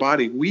acid to the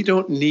body. We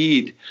don't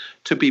need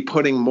to be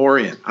putting more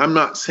in. I'm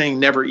not saying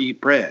never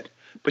eat bread,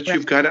 but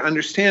you've got to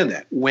understand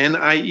that when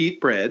I eat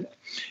bread,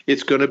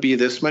 it's going to be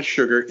this much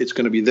sugar. It's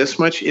going to be this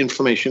much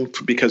inflammation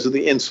because of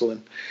the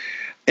insulin.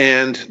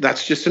 And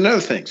that's just another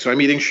thing. So I'm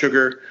eating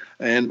sugar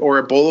or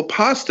a bowl of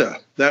pasta.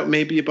 That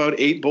may be about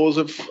 8 bowls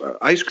of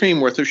ice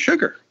cream worth of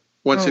sugar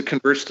once it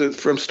converts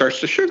from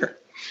starch to sugar.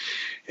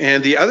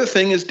 And the other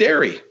thing is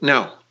dairy.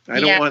 Now, I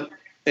don't want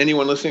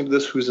anyone listening to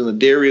this who's in the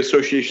Dairy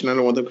Association. I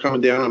don't want them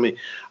coming down on me.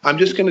 I'm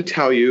just going to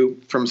tell you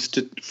from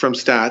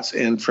stats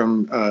and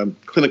from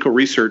clinical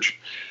research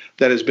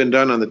that has been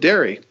done on the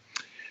dairy.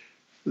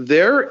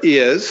 There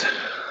is,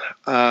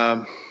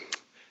 now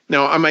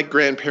my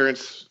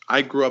grandparents,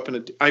 I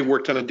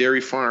worked on a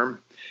dairy farm.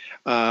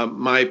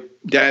 My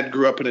dad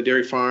grew up in a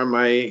dairy farm.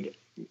 My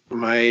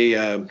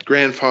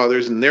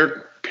grandfathers and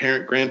their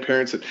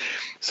grandparents.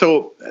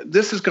 So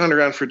this has gone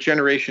around for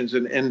generations,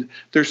 and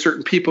there's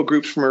certain people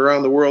groups from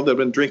around the world that have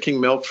been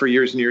drinking milk for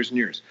years and years and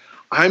years.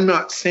 I'm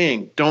not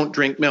saying don't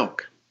drink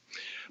milk,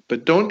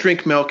 but don't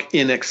drink milk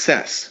in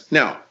excess.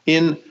 Now,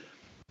 in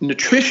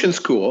nutrition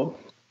school,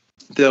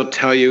 they'll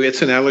tell you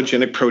it's an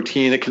allergenic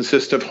protein. It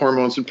consists of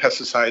hormones and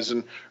pesticides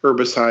and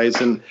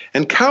herbicides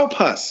and cow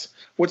pus.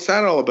 What's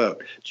that all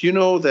about? Do you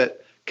know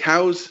that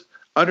cows'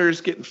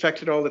 udders get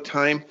infected all the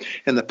time,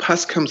 and the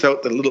pus comes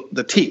out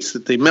the teats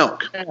that they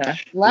milk?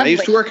 I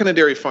used to work on a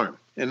dairy farm,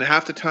 and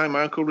half the time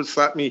my uncle would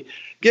slap me,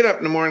 get up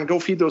in the morning, go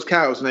feed those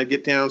cows, and I'd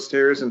get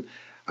downstairs and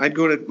I'd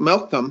go to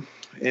milk them,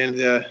 and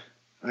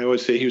I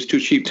always say he was too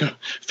cheap to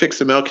fix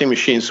the milking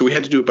machine, so we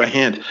had to do it by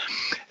hand.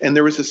 And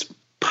there was this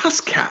pus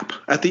cap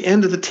at the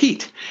end of the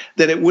teat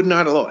that it would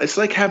not allow. It's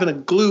like having a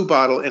glue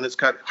bottle and it's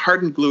got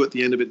hardened glue at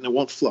the end of it and it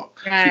won't flow.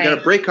 Right. So you got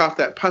to break off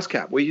that pus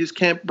cap. Well, you just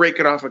can't break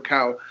it off a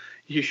cow.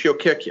 She'll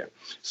kick you.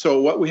 So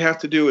what we have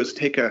to do is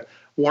take a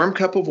warm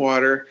cup of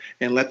water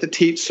and let the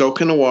teat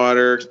soak in the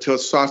water till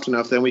it's soft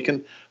enough. Then we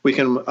can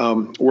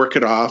work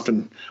it off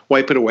and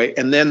wipe it away,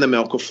 and then the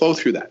milk will flow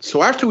through that.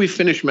 So after we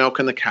finish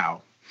milking the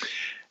cow,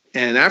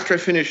 and after I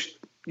finish,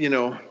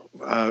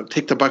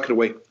 take the bucket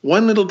away,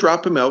 one little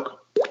drop of milk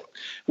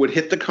would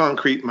hit the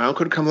concrete. My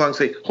uncle would come along and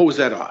say, hose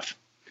that off.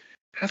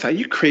 I thought,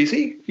 you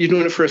crazy? You're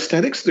doing it for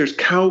aesthetics? There's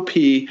cow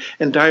pee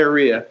and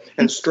diarrhea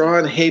and straw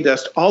and hay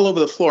dust all over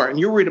the floor, and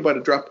you're worried about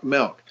a drop of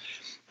milk.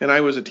 And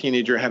I was a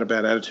teenager, had a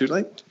bad attitude,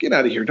 like, get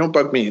out of here, don't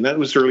bug me. And that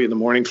was early in the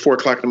morning, 4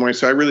 o'clock in the morning,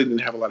 so I really didn't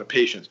have a lot of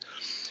patience.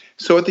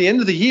 So at the end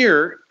of the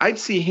year, I'd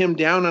see him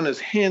down on his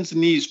hands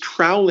and knees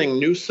troweling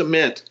new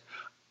cement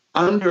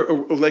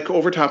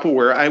over top of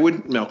where I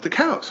would milk the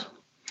cows,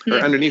 or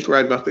underneath where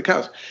I'd milk the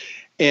cows.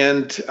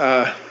 And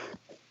I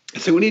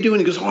said, what are you doing?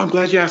 He goes, oh, I'm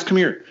glad you asked. Come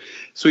here.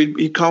 So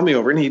he'd call me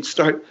over, and he'd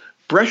start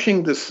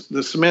brushing the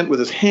cement with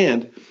his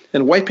hand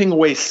and wiping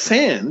away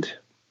sand,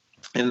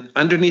 and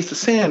underneath the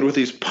sand were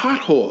these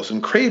potholes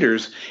and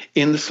craters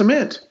in the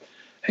cement.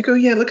 I go,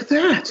 yeah, look at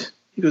that.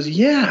 He goes,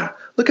 yeah,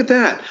 look at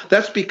that.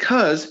 That's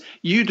because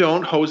you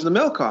don't hose the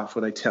milk off,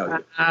 what I tell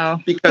you.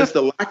 Wow. Because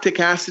the lactic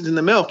acid in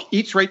the milk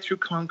eats right through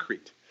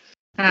concrete.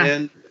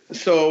 And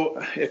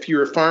So if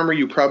you're a farmer,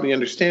 you probably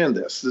understand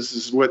this. This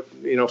is what,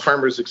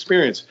 farmers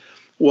experience.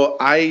 Well,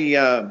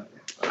 I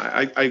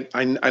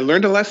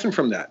learned a lesson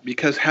from that,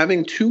 because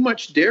having too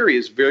much dairy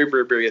is very,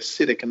 very, very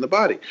acidic in the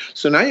body.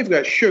 So now you've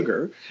got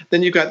sugar,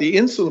 then you've got the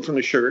insulin from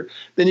the sugar,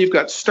 then you've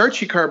got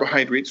starchy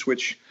carbohydrates,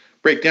 which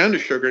break down to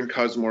sugar and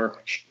cause more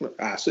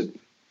acid.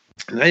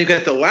 And now you've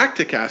got the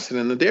lactic acid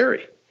in the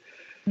dairy.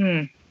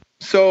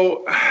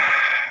 So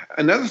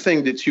another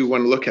thing that you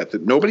want to look at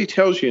that nobody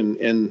tells you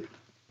in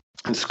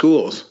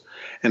schools,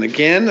 and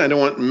again, I don't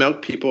want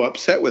milk people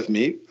upset with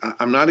me.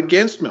 I'm not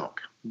against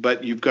milk,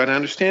 but you've got to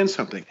understand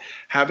something.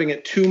 Having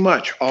it too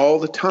much all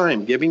the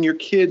time, giving your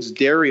kids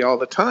dairy all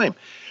the time,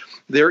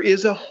 there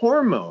is a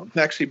hormone.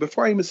 Actually,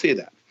 before I even say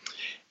that,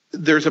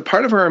 there's a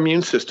part of our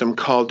immune system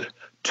called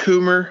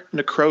tumor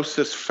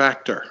necrosis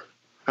factor.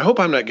 I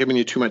hope I'm not giving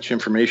you too much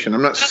information.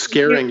 I'm not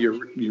scaring your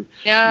people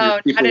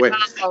not away.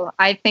 At all.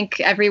 I think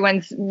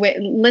everyone's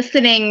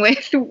listening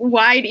with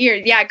wide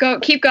ears. Yeah,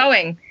 keep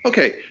going.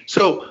 Okay,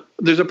 so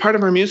there's a part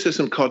of our immune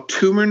system called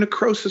tumor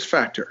necrosis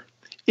factor.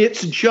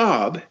 Its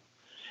job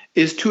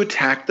is to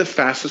attack the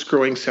fastest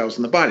growing cells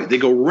in the body. They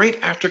go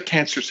right after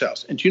cancer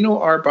cells. And do you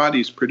know our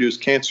bodies produce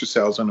cancer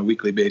cells on a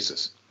weekly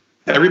basis?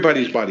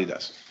 Everybody's body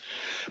does.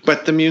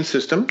 But the immune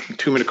system,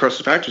 tumor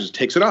necrosis factors, it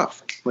takes it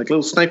off like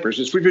little snipers,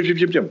 just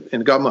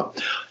and gobble them up.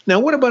 Now,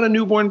 what about a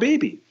newborn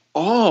baby?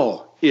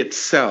 All its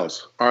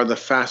cells are the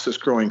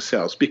fastest growing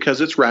cells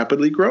because it's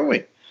rapidly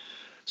growing.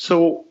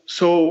 So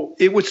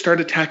it would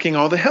start attacking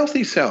all the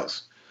healthy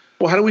cells.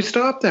 Well, how do we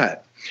stop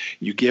that?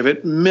 You give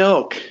it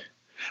milk.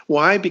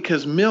 Why?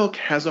 Because milk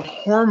has a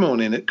hormone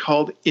in it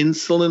called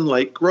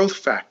insulin-like growth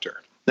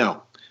factor.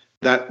 Now,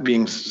 that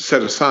being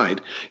set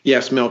aside,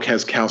 yes, milk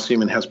has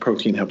calcium and has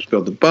protein, helps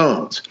build the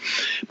bones.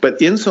 But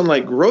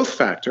insulin-like growth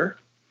factor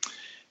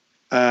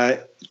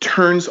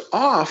turns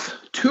off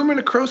tumor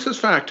necrosis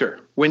factor.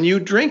 When you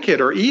drink it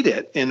or eat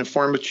it in a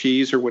form of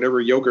cheese or whatever,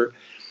 yogurt,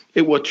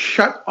 it will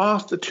shut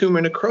off the tumor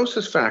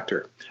necrosis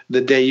factor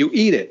the day you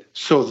eat it.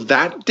 So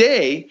that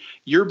day,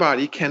 your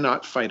body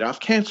cannot fight off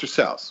cancer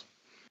cells.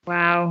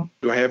 Wow.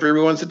 Do I have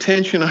everyone's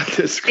attention on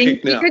this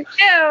right now?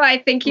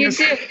 I think you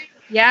do.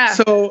 Yeah.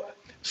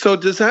 So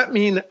does that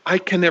mean I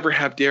can never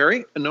have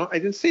dairy? No, I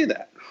didn't say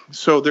that.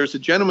 So there's a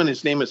gentleman,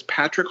 his name is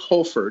Patrick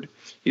Holford.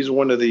 He's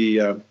one of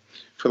the,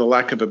 for the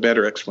lack of a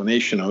better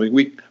explanation,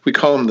 we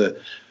call him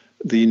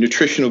the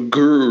nutritional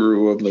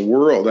guru of the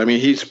world. I mean,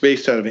 he's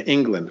based out of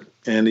England,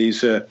 and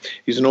he's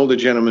an older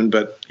gentleman,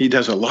 but he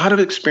does a lot of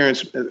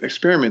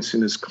experiments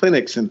in his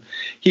clinics. And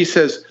he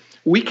says,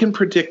 we can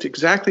predict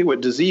exactly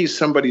what disease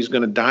somebody's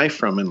going to die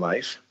from in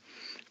life.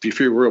 If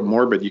you're real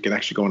morbid, you can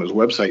actually go on his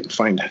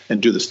website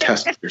and do this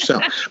test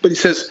yourself. But he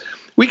says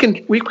we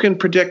can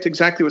predict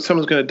exactly what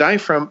someone's going to die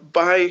from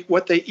by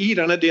what they eat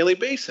on a daily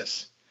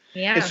basis.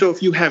 Yeah. And so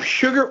if you have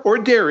sugar or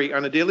dairy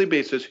on a daily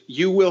basis,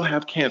 you will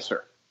have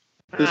cancer.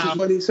 Wow. This is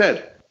what he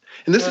said.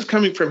 And this is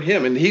coming from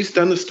him. And he's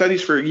done the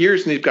studies for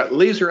years, and he's got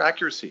laser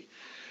accuracy.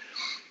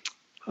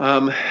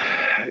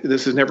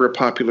 This is never a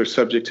popular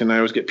subject, and I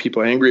always get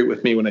people angry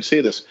with me when I say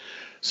this.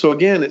 So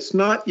again, it's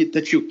not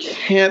that you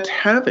can't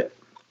have it,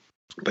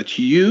 but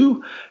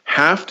you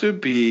have to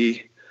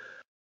be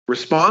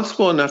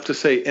responsible enough to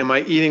say, am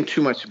I eating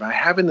too much? Am I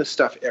having this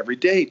stuff every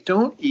day?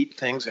 Don't eat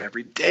things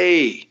every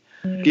day.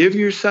 Give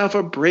yourself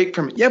a break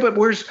from it. Yeah, but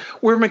where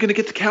am I going to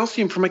get the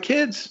calcium for my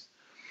kids?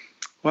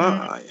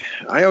 Well,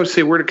 I always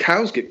say, where do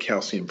cows get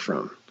calcium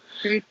from?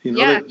 They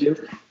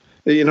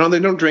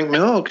don't drink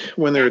milk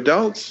when they're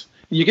adults.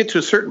 You get to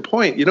a certain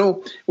point,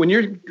 when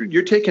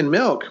you're taking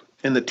milk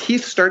and the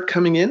teeth start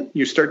coming in,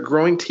 you start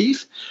growing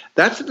teeth.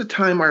 That's at the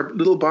time our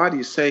little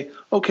bodies say,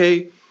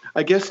 okay,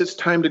 I guess it's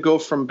time to go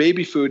from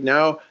baby food.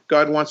 Now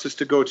God wants us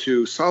to go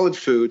to solid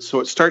food. So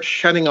it starts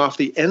shutting off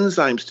the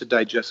enzymes to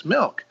digest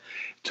milk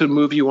to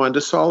move you on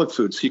to solid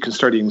food so you can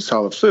start eating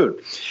solid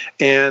food.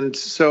 And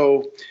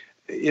so,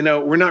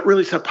 we're not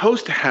really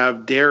supposed to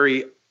have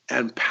dairy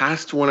and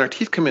past when our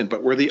teeth come in,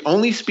 but we're the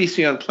only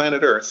species on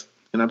planet Earth,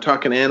 and I'm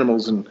talking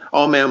animals and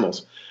all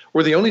mammals,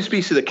 we're the only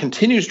species that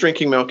continues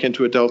drinking milk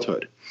into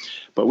adulthood.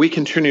 But we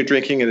continue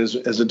drinking it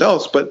as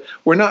adults, but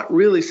we're not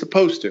really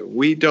supposed to.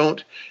 We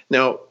don't.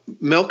 Now,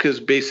 milk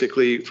is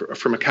basically,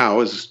 from a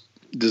cow, is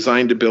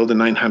designed to build a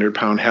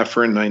 900-pound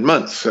heifer in 9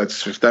 months.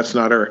 If that's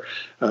not our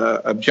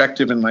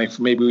objective in life,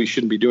 maybe we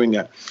shouldn't be doing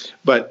that.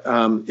 But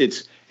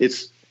it's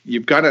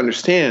you've got to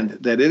understand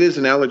that it is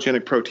an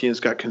allergenic protein.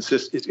 It's got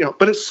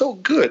but it's so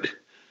good.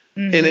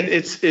 Mm-hmm. And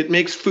it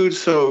makes food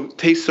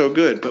taste so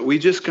good, but we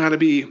just got to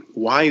be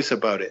wise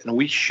about it, and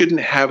we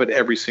shouldn't have it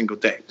every single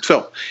day.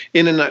 So,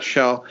 in a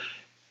nutshell,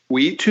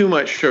 we eat too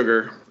much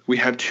sugar, we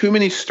have too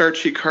many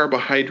starchy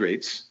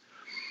carbohydrates,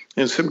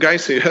 and some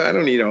guys say, I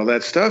don't eat all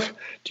that stuff.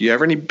 Do you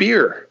ever any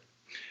beer?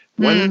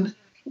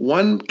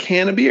 One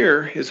can of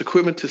beer is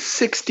equivalent to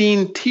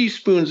 16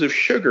 teaspoons of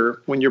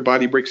sugar when your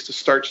body breaks the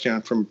starch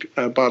down from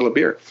a bottle of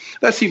beer.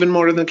 That's even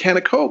more than a can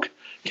of Coke.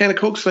 A can of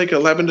Coke's like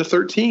 11 to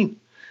 13.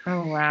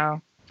 Oh,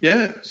 wow.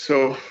 Yeah.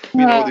 So,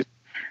 these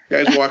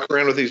guys walk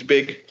around with these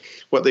big,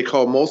 what they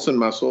call Molson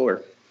muscle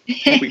or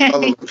We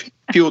call them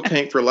fuel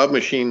tank for love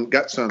machine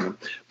guts on them.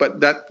 But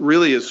that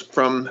really is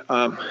from,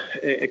 a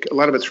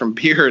lot of it's from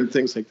beer and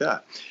things like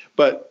that.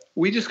 But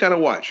we just got to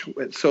watch.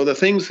 So the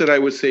things that I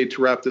would say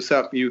to wrap this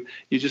up, you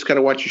just got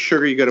to watch your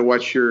sugar, you got to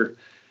watch your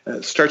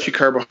starchy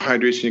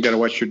carbohydrates, and you got to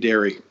watch your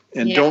dairy.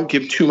 And don't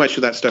give too much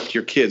of that stuff to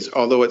your kids,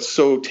 although it's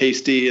so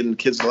tasty and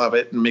kids love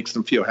it and makes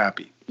them feel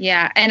happy.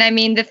 Yeah. And I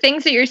mean, the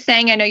things that you're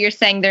saying, I know you're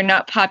saying they're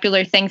not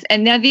popular things.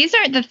 And now these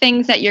aren't the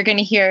things that you're going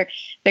to hear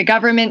the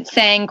government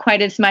saying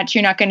quite as much.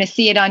 You're not going to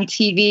see it on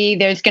TV.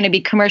 There's going to be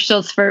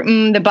commercials for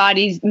the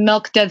body's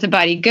milk does a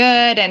body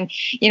good and,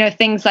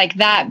 things like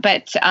that.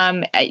 But,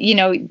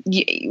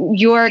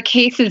 your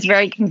case is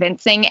very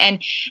convincing.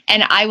 And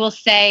I will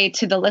say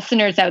to the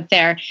listeners out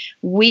there,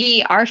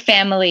 our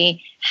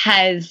family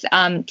has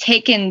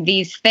taken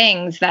these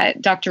things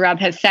that Dr. Rob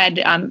has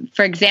said,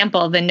 for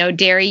example, the no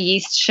dairy,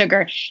 yeast,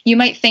 sugar. You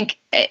might think,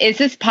 is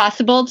this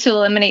possible to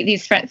eliminate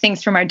these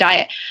things from our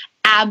diet?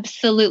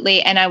 Absolutely.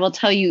 And I will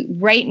tell you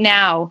right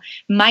now,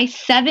 my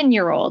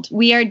 7-year-old,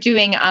 we are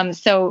doing,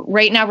 so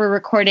right now we're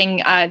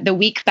recording the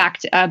week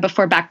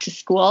before back to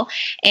school.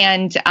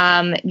 And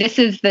this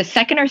is the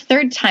second or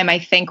third time I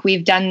think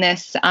we've done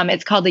this.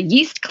 It's called a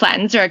yeast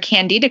cleanse or a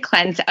candida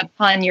cleanse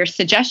upon your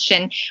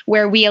suggestion,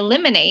 where we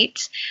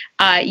eliminate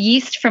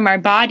yeast from our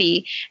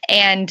body.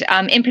 And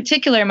in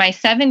particular, my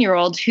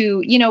 7-year-old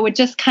who, would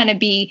just kind of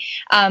be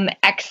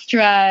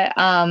extra,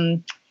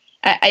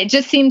 it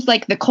just seems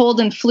like the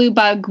cold and flu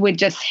bug would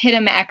just hit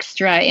him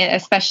extra,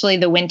 especially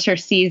the winter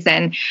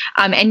season.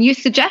 And you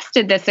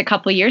suggested this a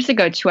couple years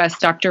ago to us,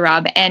 Dr.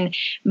 Rob. And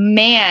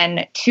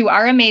man, to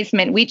our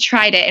amazement, we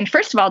tried it. And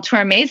first of all, to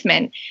our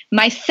amazement,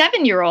 my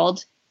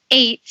 7-year-old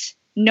ate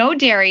no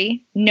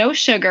dairy, no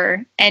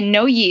sugar, and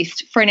no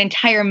yeast for an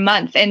entire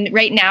month. And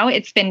right now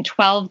it's been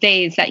 12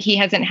 days that he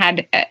hasn't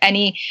had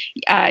any,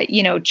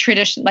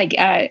 traditional,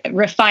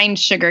 refined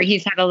sugar.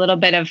 He's had a little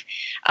bit of,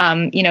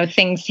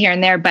 things here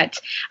and there,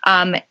 but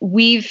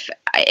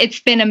it's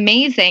been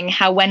amazing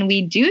how when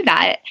we do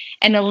that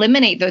and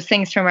eliminate those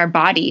things from our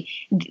body,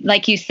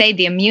 like you say,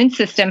 the immune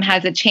system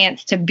has a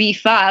chance to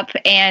beef up.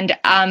 And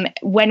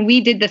when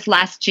we did this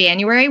last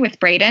January with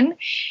Braden,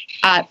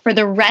 for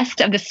the rest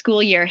of the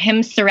school year,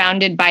 him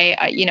surrounded by,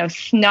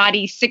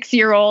 snotty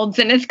 6-year-olds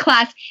in his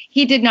class,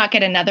 he did not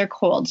get another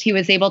cold. He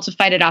was able to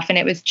fight it off, and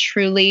it was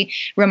truly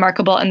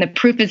remarkable. And the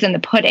proof is in the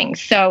pudding.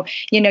 So,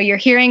 you're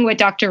hearing what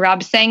Dr.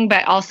 Rob's saying,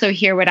 but also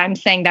hear what I'm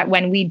saying, that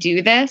when we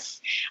do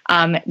this,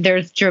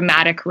 there's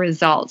dramatic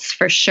results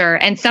for sure.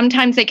 And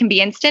sometimes they can be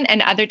instant,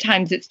 and other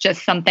times it's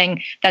just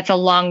something that's a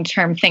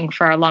long-term thing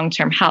for our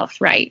long-term health,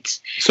 right?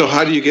 So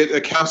how do you get a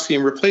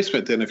calcium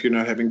replacement then if you're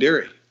not having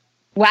dairy?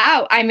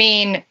 Wow. I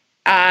mean,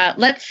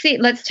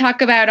 let's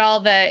talk about all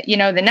the,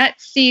 the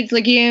nuts, seeds,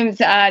 legumes,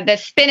 the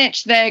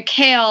spinach, the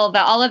kale,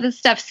 all of the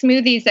stuff,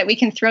 smoothies that we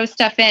can throw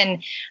stuff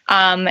in.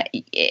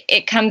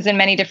 It comes in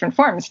many different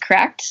forms,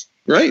 correct?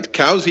 Right.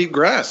 Cows eat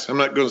grass. I'm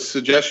not going to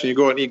suggest you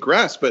go and eat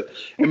grass, but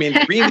I mean,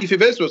 green leafy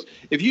vegetables,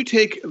 if you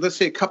take, let's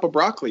say, a cup of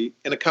broccoli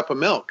and a cup of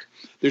milk,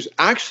 there's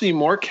actually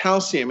more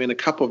calcium in a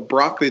cup of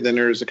broccoli than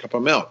there is a cup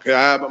of milk.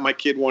 But my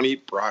kid won't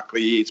eat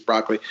broccoli. He eats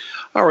broccoli.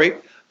 All right.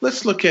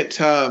 Let's look at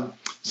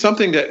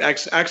something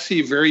that's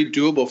actually very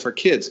doable for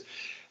kids.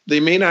 They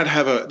may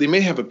have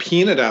a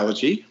peanut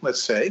allergy,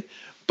 let's say,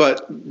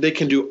 but they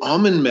can do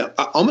almond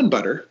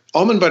butter.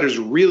 Almond butter is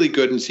really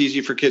good and it's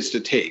easy for kids to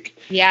take.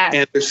 Yeah.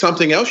 And there's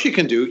something else you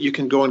can do. You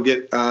can go and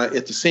get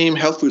at the same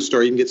health food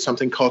store, you can get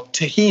something called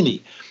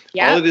tahini.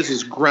 Yep. All it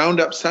is ground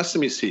up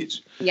sesame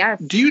seeds. Yes.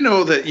 Do you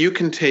know that you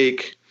can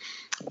take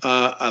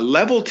a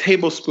level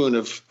tablespoon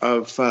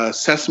of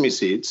sesame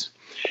seeds,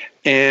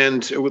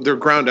 and they're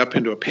ground up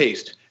into a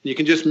paste. You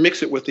can just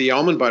mix it with the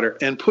almond butter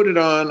and put it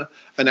on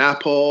an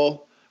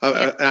apple,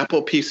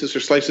 apple pieces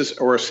or slices,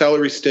 or a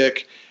celery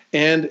stick,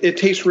 and it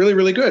tastes really,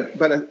 really good.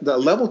 But the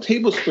level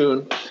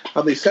tablespoon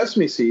of these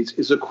sesame seeds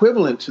is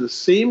equivalent to the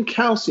same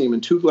calcium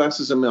in 2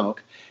 glasses of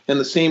milk and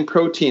the same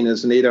protein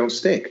as an 8-ounce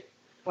steak.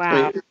 Wow.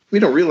 I mean, we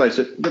don't realize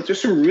it, but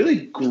there's some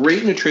really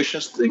great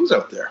nutritious things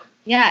out there.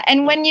 Yeah.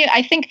 And when you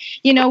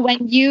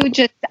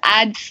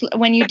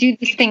do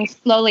these things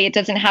slowly, it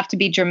doesn't have to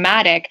be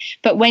dramatic,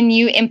 but when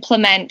you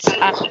implement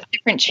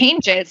different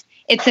changes,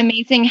 it's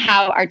amazing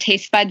how our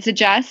taste buds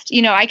adjust.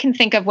 I can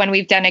think of when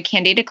we've done a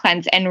candida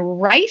cleanse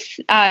and rice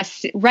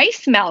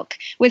milk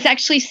was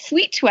actually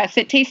sweet to us.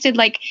 It tasted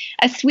like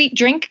a sweet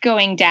drink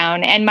going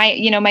down. And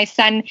my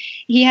son,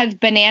 he has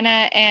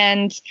banana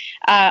and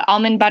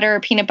almond butter or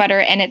peanut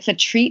butter, and it's a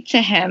treat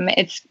to him.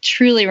 It's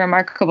truly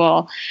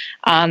remarkable.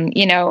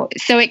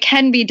 So it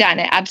can be done.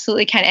 It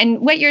absolutely can. And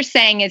what you're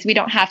saying is we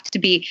don't have to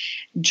be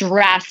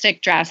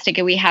drastic,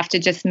 and we have to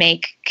just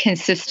make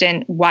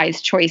consistent,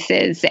 wise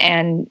choices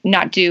and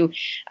not do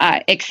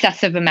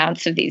excessive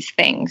amounts of these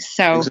things.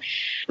 So,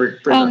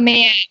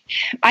 man,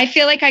 I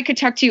feel like I could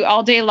talk to you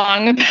all day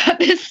long about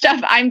this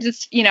stuff. I'm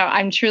just,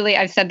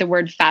 I've said the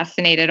word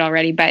fascinated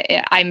already, but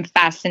I'm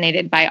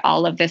fascinated by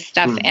all of this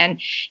stuff.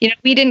 And,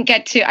 we didn't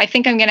get to, I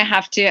think I'm going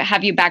to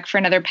have you back for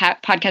another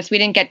podcast. We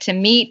didn't get to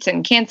meat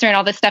and cancer and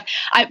all this stuff.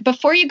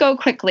 before you go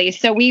quickly,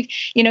 so we've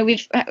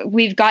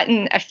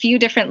gotten a few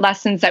different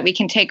lessons that we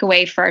can take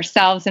away for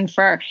ourselves and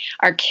for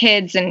our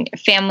kids and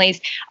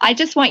families. I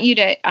just want you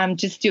to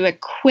just do a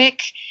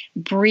quick,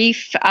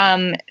 brief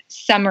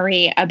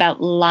summary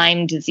about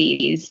Lyme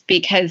disease,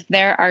 because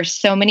there are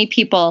so many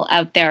people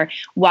out there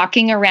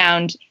walking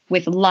around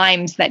with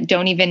Lyme's that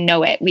don't even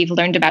know it. We've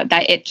learned about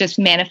that. It just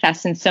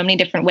manifests in so many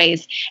different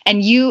ways.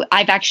 And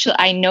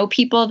I know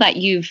people that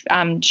you've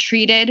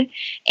treated,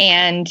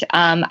 and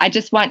I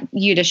just want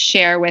you to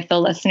share with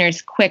the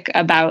listeners quick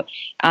about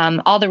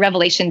all the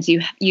revelations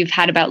you've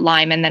had about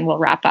Lyme, and then we'll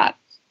wrap up.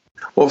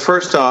 Well,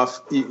 first off,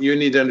 you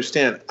need to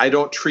understand, I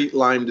don't treat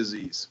Lyme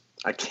disease.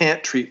 I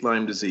can't treat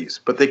Lyme disease,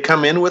 but they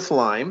come in with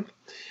Lyme,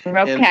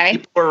 and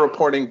people are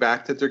reporting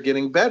back that they're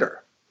getting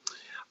better.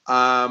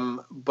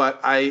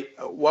 But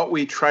what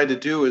we try to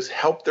do is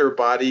help their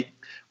body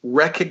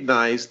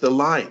recognize the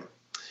Lyme,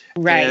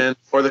 right?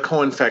 Or the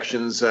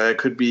co-infections. It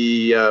could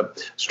be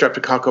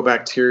streptococcal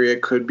bacteria,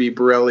 it could be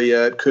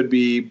Borrelia, it could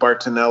be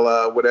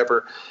Bartonella,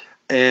 whatever.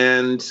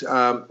 And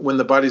when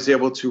the body's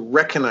able to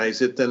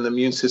recognize it, then the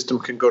immune system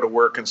can go to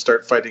work and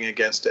start fighting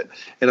against it,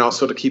 and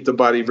also to keep the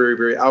body very,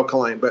 very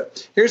alkaline.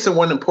 But here's the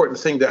one important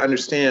thing to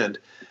understand,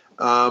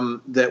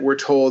 that we're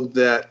told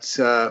that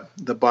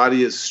the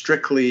body is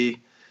strictly,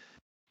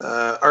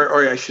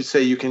 or I should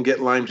say you can get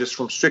Lyme just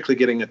from strictly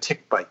getting a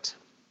tick bite.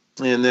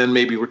 And then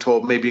maybe we're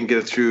told maybe you can get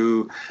it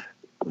through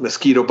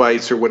mosquito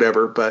bites or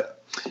whatever.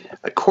 But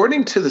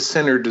according to the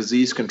Center for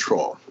Disease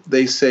Control,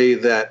 they say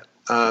that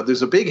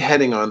there's a big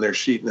heading on their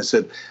sheet, and it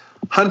said,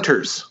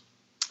 hunters.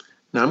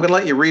 Now, I'm going to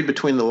let you read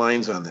between the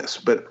lines on this,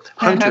 but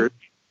hunters,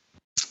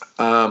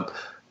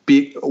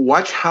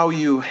 watch how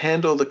you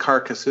handle the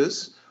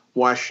carcasses,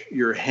 wash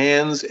your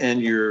hands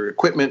and your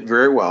equipment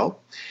very well,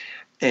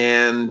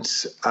 and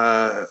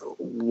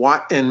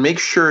make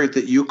sure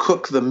that you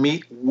cook the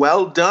meat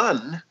well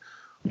done,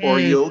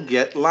 or you'll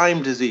get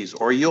Lyme disease,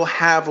 or you'll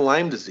have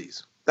Lyme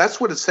disease. That's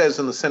what it says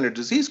in the Center for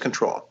Disease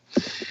Control.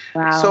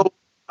 Wow. So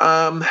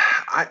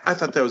I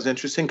thought that was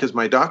interesting, because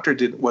my doctor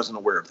wasn't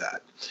aware of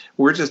that.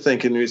 We're just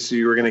thinking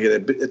you were going to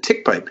get a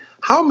tick bite.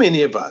 How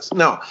many of us?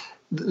 Now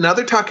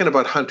they're talking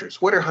about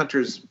hunters. What are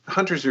hunters?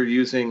 Hunters are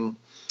using,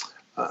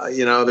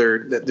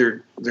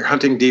 they're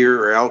hunting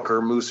deer or elk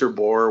or moose or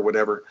boar or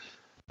whatever.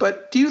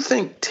 But do you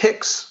think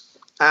ticks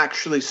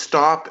actually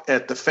stop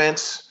at the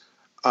fence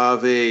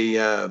of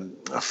a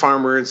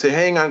farmer and say,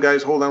 "Hang on,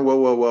 guys, hold on,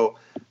 whoa.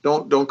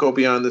 Don't go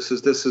beyond this.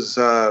 This is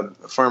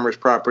farmer's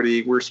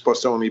property. We're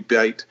supposed to only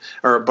bite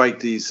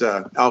these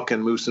elk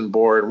and moose and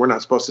boar, and we're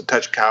not supposed to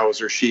touch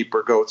cows or sheep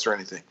or goats or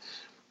anything."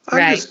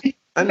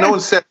 No one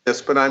said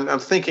this, but I'm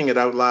thinking it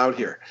out loud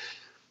here.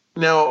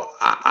 Now,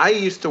 I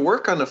used to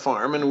work on the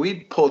farm, and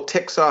we'd pull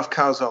ticks off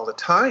cows all the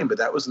time, but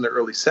that was in the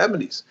early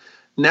 70s.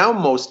 Now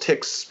most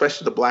ticks,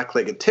 especially the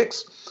black-legged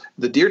ticks,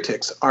 the deer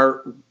ticks,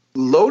 are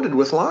loaded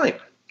with Lyme,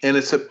 and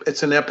it's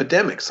an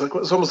epidemic.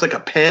 It's almost like a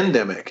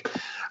pandemic.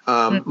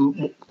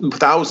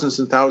 Thousands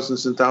and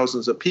thousands and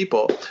thousands of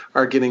people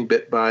are getting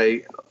bit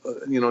by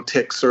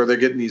ticks, or they're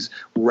getting these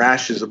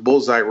rashes, a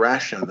bullseye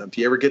rash on them. If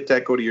you ever get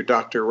that, go to your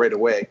doctor right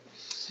away.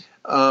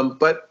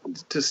 But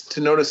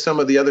to notice some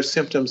of the other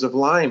symptoms of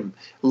Lyme.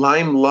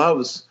 Lyme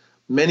loves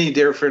many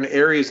different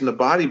areas in the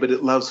body, but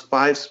it loves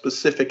 5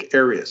 specific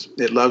areas.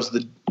 It loves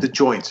the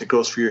joints. It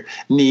goes for your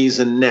knees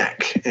and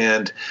neck,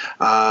 and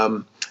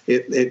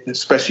it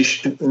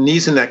especially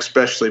knees and neck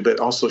especially, but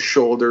also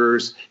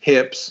shoulders,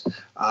 hips,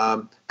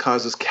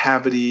 causes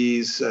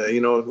cavities,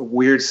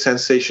 weird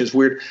sensations,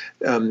 weird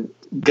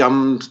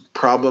gum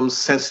problems,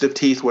 sensitive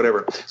teeth,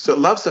 whatever. So it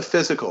loves the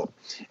physical,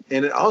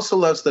 and it also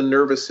loves the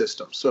nervous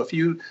system. So if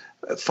you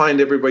find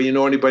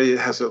anybody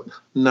that has a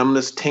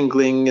numbness,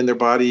 tingling in their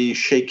body,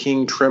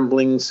 shaking,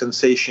 trembling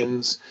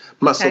sensations,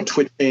 muscle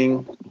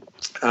twitching,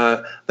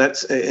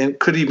 and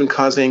could even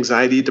cause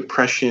anxiety,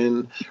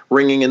 depression,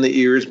 ringing in the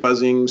ears,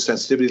 buzzing,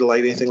 sensitivity to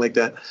light, anything like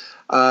that.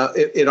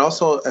 It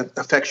also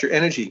affects your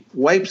energy,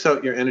 wipes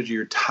out your energy.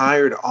 You're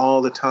tired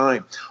all the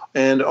time,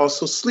 and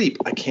also sleep.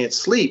 I can't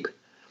sleep.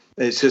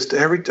 It's just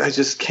I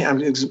just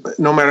can't.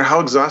 No matter how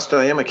exhausted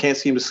I am, I can't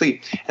seem to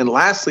sleep. And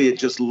lastly, it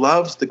just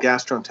loves the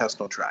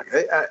gastrointestinal tract.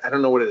 I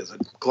don't know what it is. A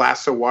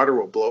glass of water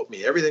will bloat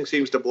me. Everything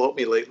seems to bloat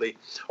me lately,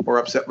 or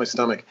upset my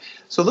stomach.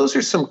 So those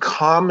are some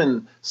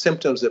common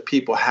symptoms that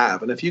people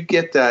have. And if you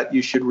get that,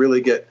 you should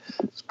really get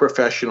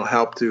professional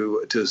help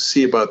to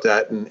see about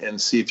that and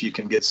see if you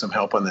can get some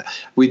help on that.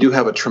 We do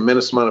have a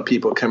tremendous amount of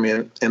people come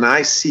in, and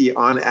I see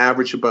on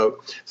average about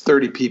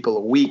 30 people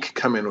a week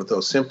come in with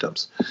those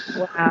symptoms.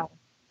 Wow.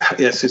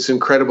 Yes, it's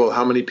incredible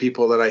how many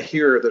people that I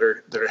hear that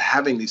are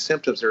having these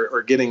symptoms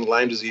are getting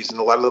Lyme disease, and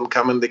a lot of them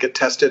come in, they get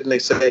tested, and they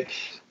say,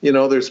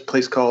 there's a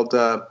place called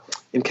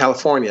in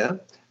California.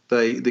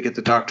 They get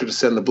the doctor to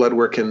send the blood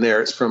work in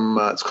there. It's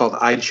called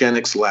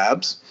IGeneX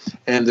Labs,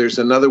 and there's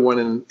another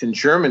one in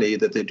Germany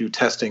that they do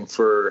testing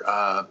for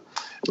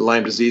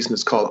Lyme disease, and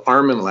it's called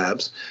Armin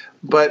Labs.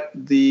 But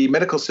the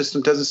medical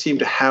system doesn't seem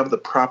to have the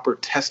proper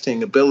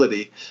testing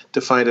ability to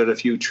find out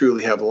if you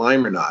truly have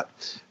Lyme or not.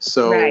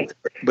 So, right.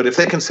 But if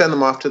they can send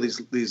them off to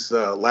these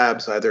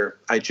labs, either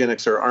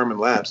IGeneX or Armin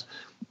Labs,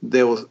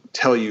 they will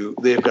tell you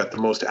they've got the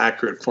most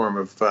accurate form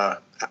of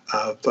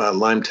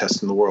Lyme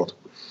test in the world.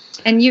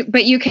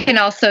 But you can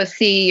also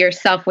see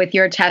yourself with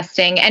your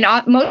testing. And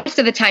most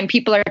of the time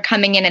people are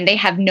coming in and they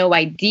have no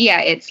idea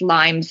it's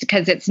Lyme's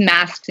because it's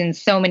masked in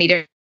so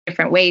many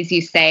different ways,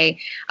 you say.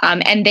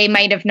 And they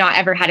might have not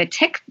ever had a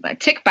tick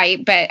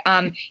bite, but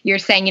you're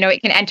saying,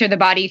 it can enter the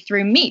body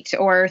through meat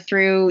or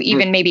through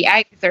even maybe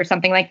eggs or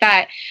something like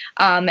that,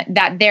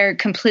 that they're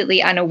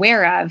completely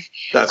unaware of.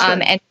 That's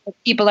right. And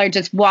people are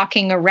just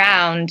walking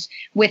around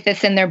with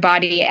this in their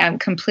body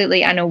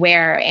completely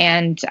unaware.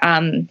 And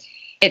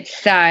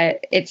it's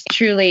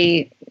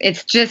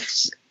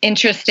just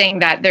interesting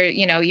that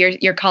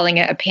you're calling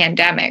it a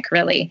pandemic,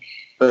 really.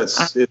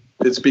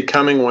 It's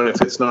becoming one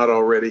if it's not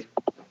already.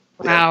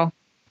 Wow.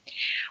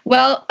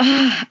 Well,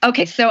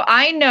 okay. So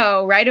I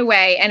know right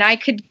away, and I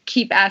could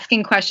keep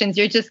asking questions.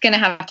 You're just going to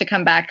have to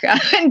come back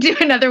and do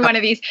another one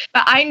of these.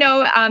 But I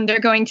know there are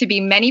going to be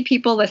many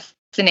people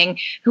listening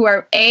who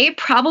are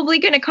probably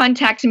going to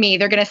contact me.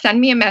 They're going to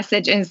send me a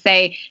message and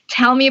say,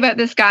 tell me about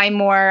this guy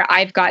more.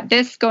 I've got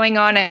this going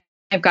on.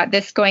 I've got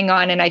this going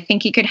on, and I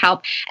think he could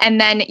help.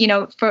 And then,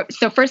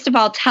 so first of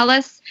all, tell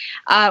us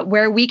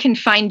where we can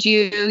find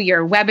you,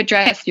 your web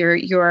address, your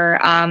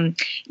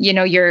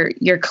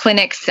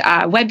clinic's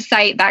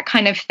website, that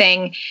kind of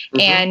thing,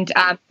 and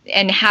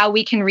how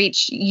we can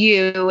reach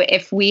you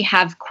if we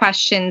have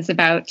questions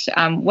about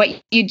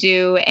what you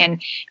do, and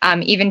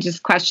even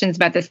just questions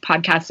about this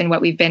podcast and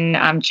what we've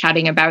been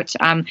chatting about.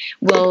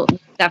 We'll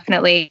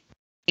definitely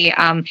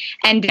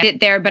end it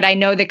there, but I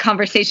know the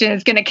conversation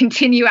is going to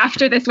continue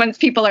after this once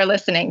people are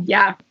listening.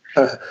 Yeah.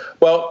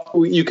 Well,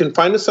 you can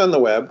find us on the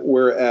web.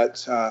 We're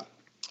at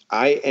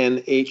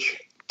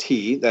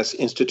INHT, that's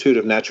Institute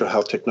of Natural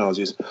Health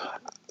Technologies,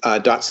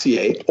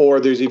 .ca, or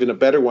there's even a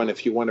better one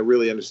if you want to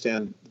really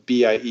understand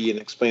BIE and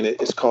explain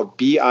it. It's called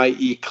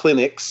BIE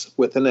Clinics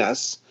with an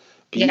S,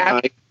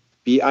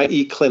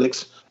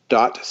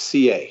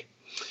 BIEclinics.ca.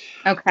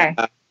 Okay.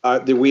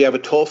 We have a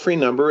toll-free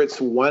number. It's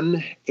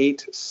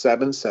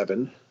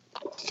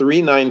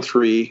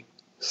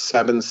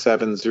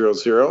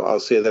 1-877-393-7700. I'll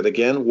say that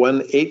again,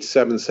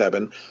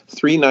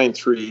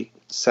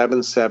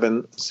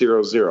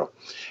 1-877-393-7700.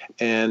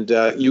 And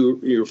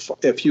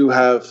if you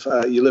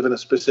live in a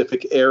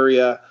specific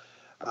area,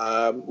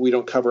 we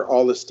don't cover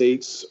all the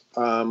states.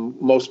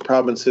 Most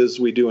provinces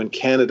we do in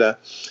Canada,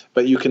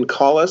 but you can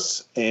call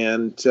us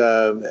and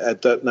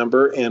at that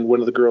number, and one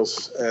of the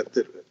girls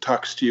that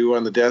talks to you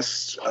on the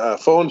desk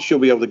phone, she'll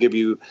be able to give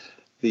you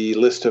the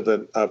list of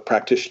a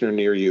practitioner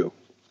near you.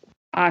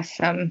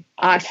 Awesome.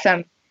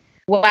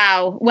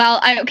 Wow.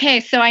 Well, okay.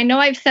 So I know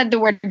I've said the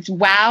words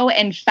wow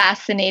and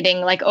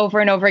fascinating like over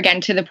and over again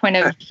to the point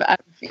of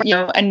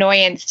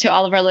annoyance to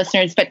all of our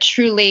listeners. But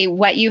truly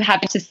what you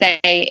have to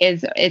say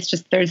it's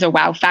just there's a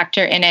wow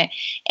factor in it.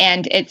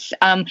 And it's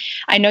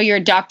I know you're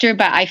a doctor,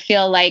 but I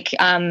feel like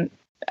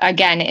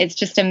again, it's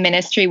just a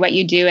ministry what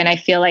you do. And I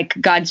feel like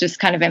God's just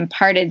kind of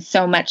imparted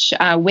so much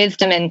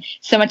wisdom and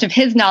so much of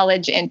his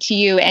knowledge into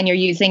you, and you're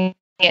using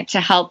it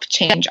to help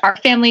change our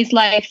family's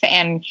life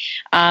and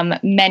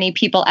many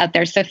people out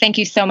there. So thank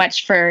you so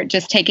much for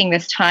just taking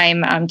this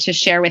time to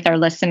share with our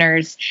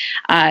listeners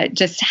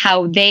just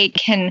how they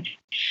can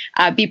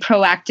be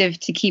proactive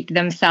to keep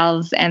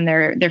themselves and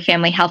their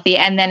family healthy.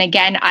 And then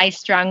again, I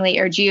strongly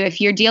urge you,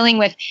 if you're dealing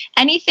with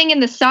anything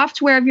in the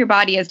software of your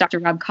body, as Dr.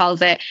 Rob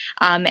calls it,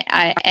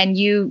 and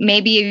you've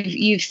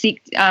seeked,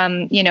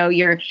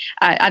 your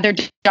other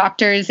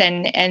doctors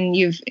and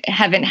you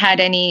haven't had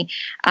any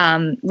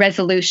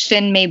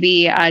resolution,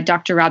 maybe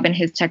Dr. Rob and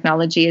his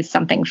technology is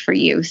something for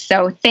you.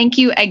 So thank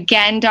you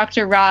again,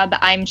 Dr. Rob.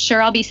 I'm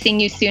sure I'll be seeing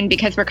you soon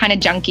because we're kind of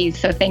junkies.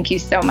 So thank you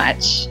so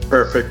much.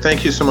 Perfect.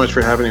 Thank you so much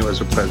for having me. It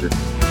was a pleasure.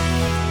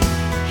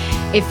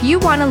 If you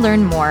want to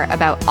learn more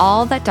about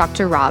all that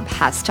Dr. Rob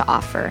has to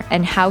offer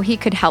and how he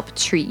could help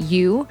treat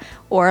you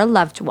or a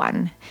loved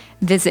one,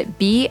 visit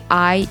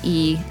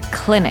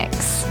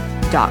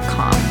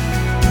bieclinics.com.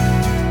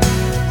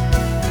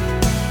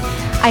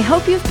 I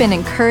hope you've been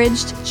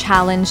encouraged,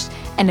 challenged,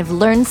 and have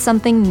learned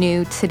something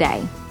new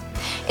today.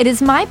 It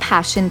is my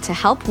passion to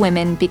help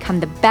women become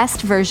the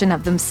best version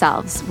of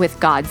themselves with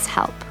God's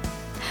help.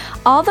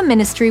 All the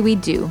ministry we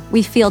do,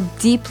 we feel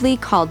deeply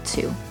called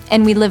to,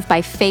 and we live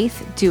by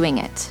faith doing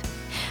it.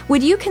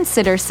 Would you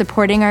consider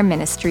supporting our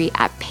ministry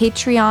at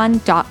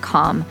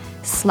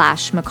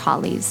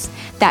patreon.com/Macaulays?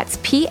 That's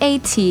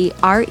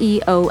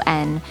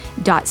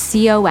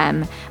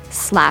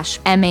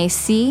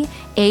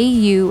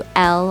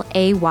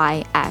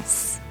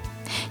patreon.com/MACAULAYS.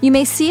 You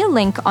may see a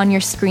link on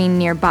your screen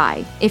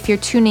nearby if you're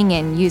tuning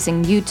in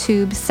using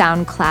YouTube,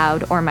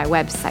 SoundCloud, or my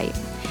website.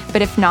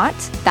 But if not,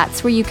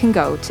 that's where you can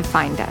go to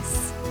find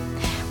us.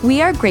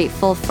 We are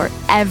grateful for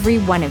every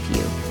one of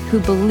you who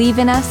believe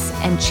in us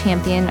and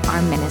champion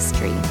our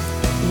ministry.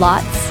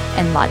 Lots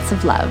and lots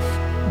of love,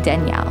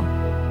 Danielle.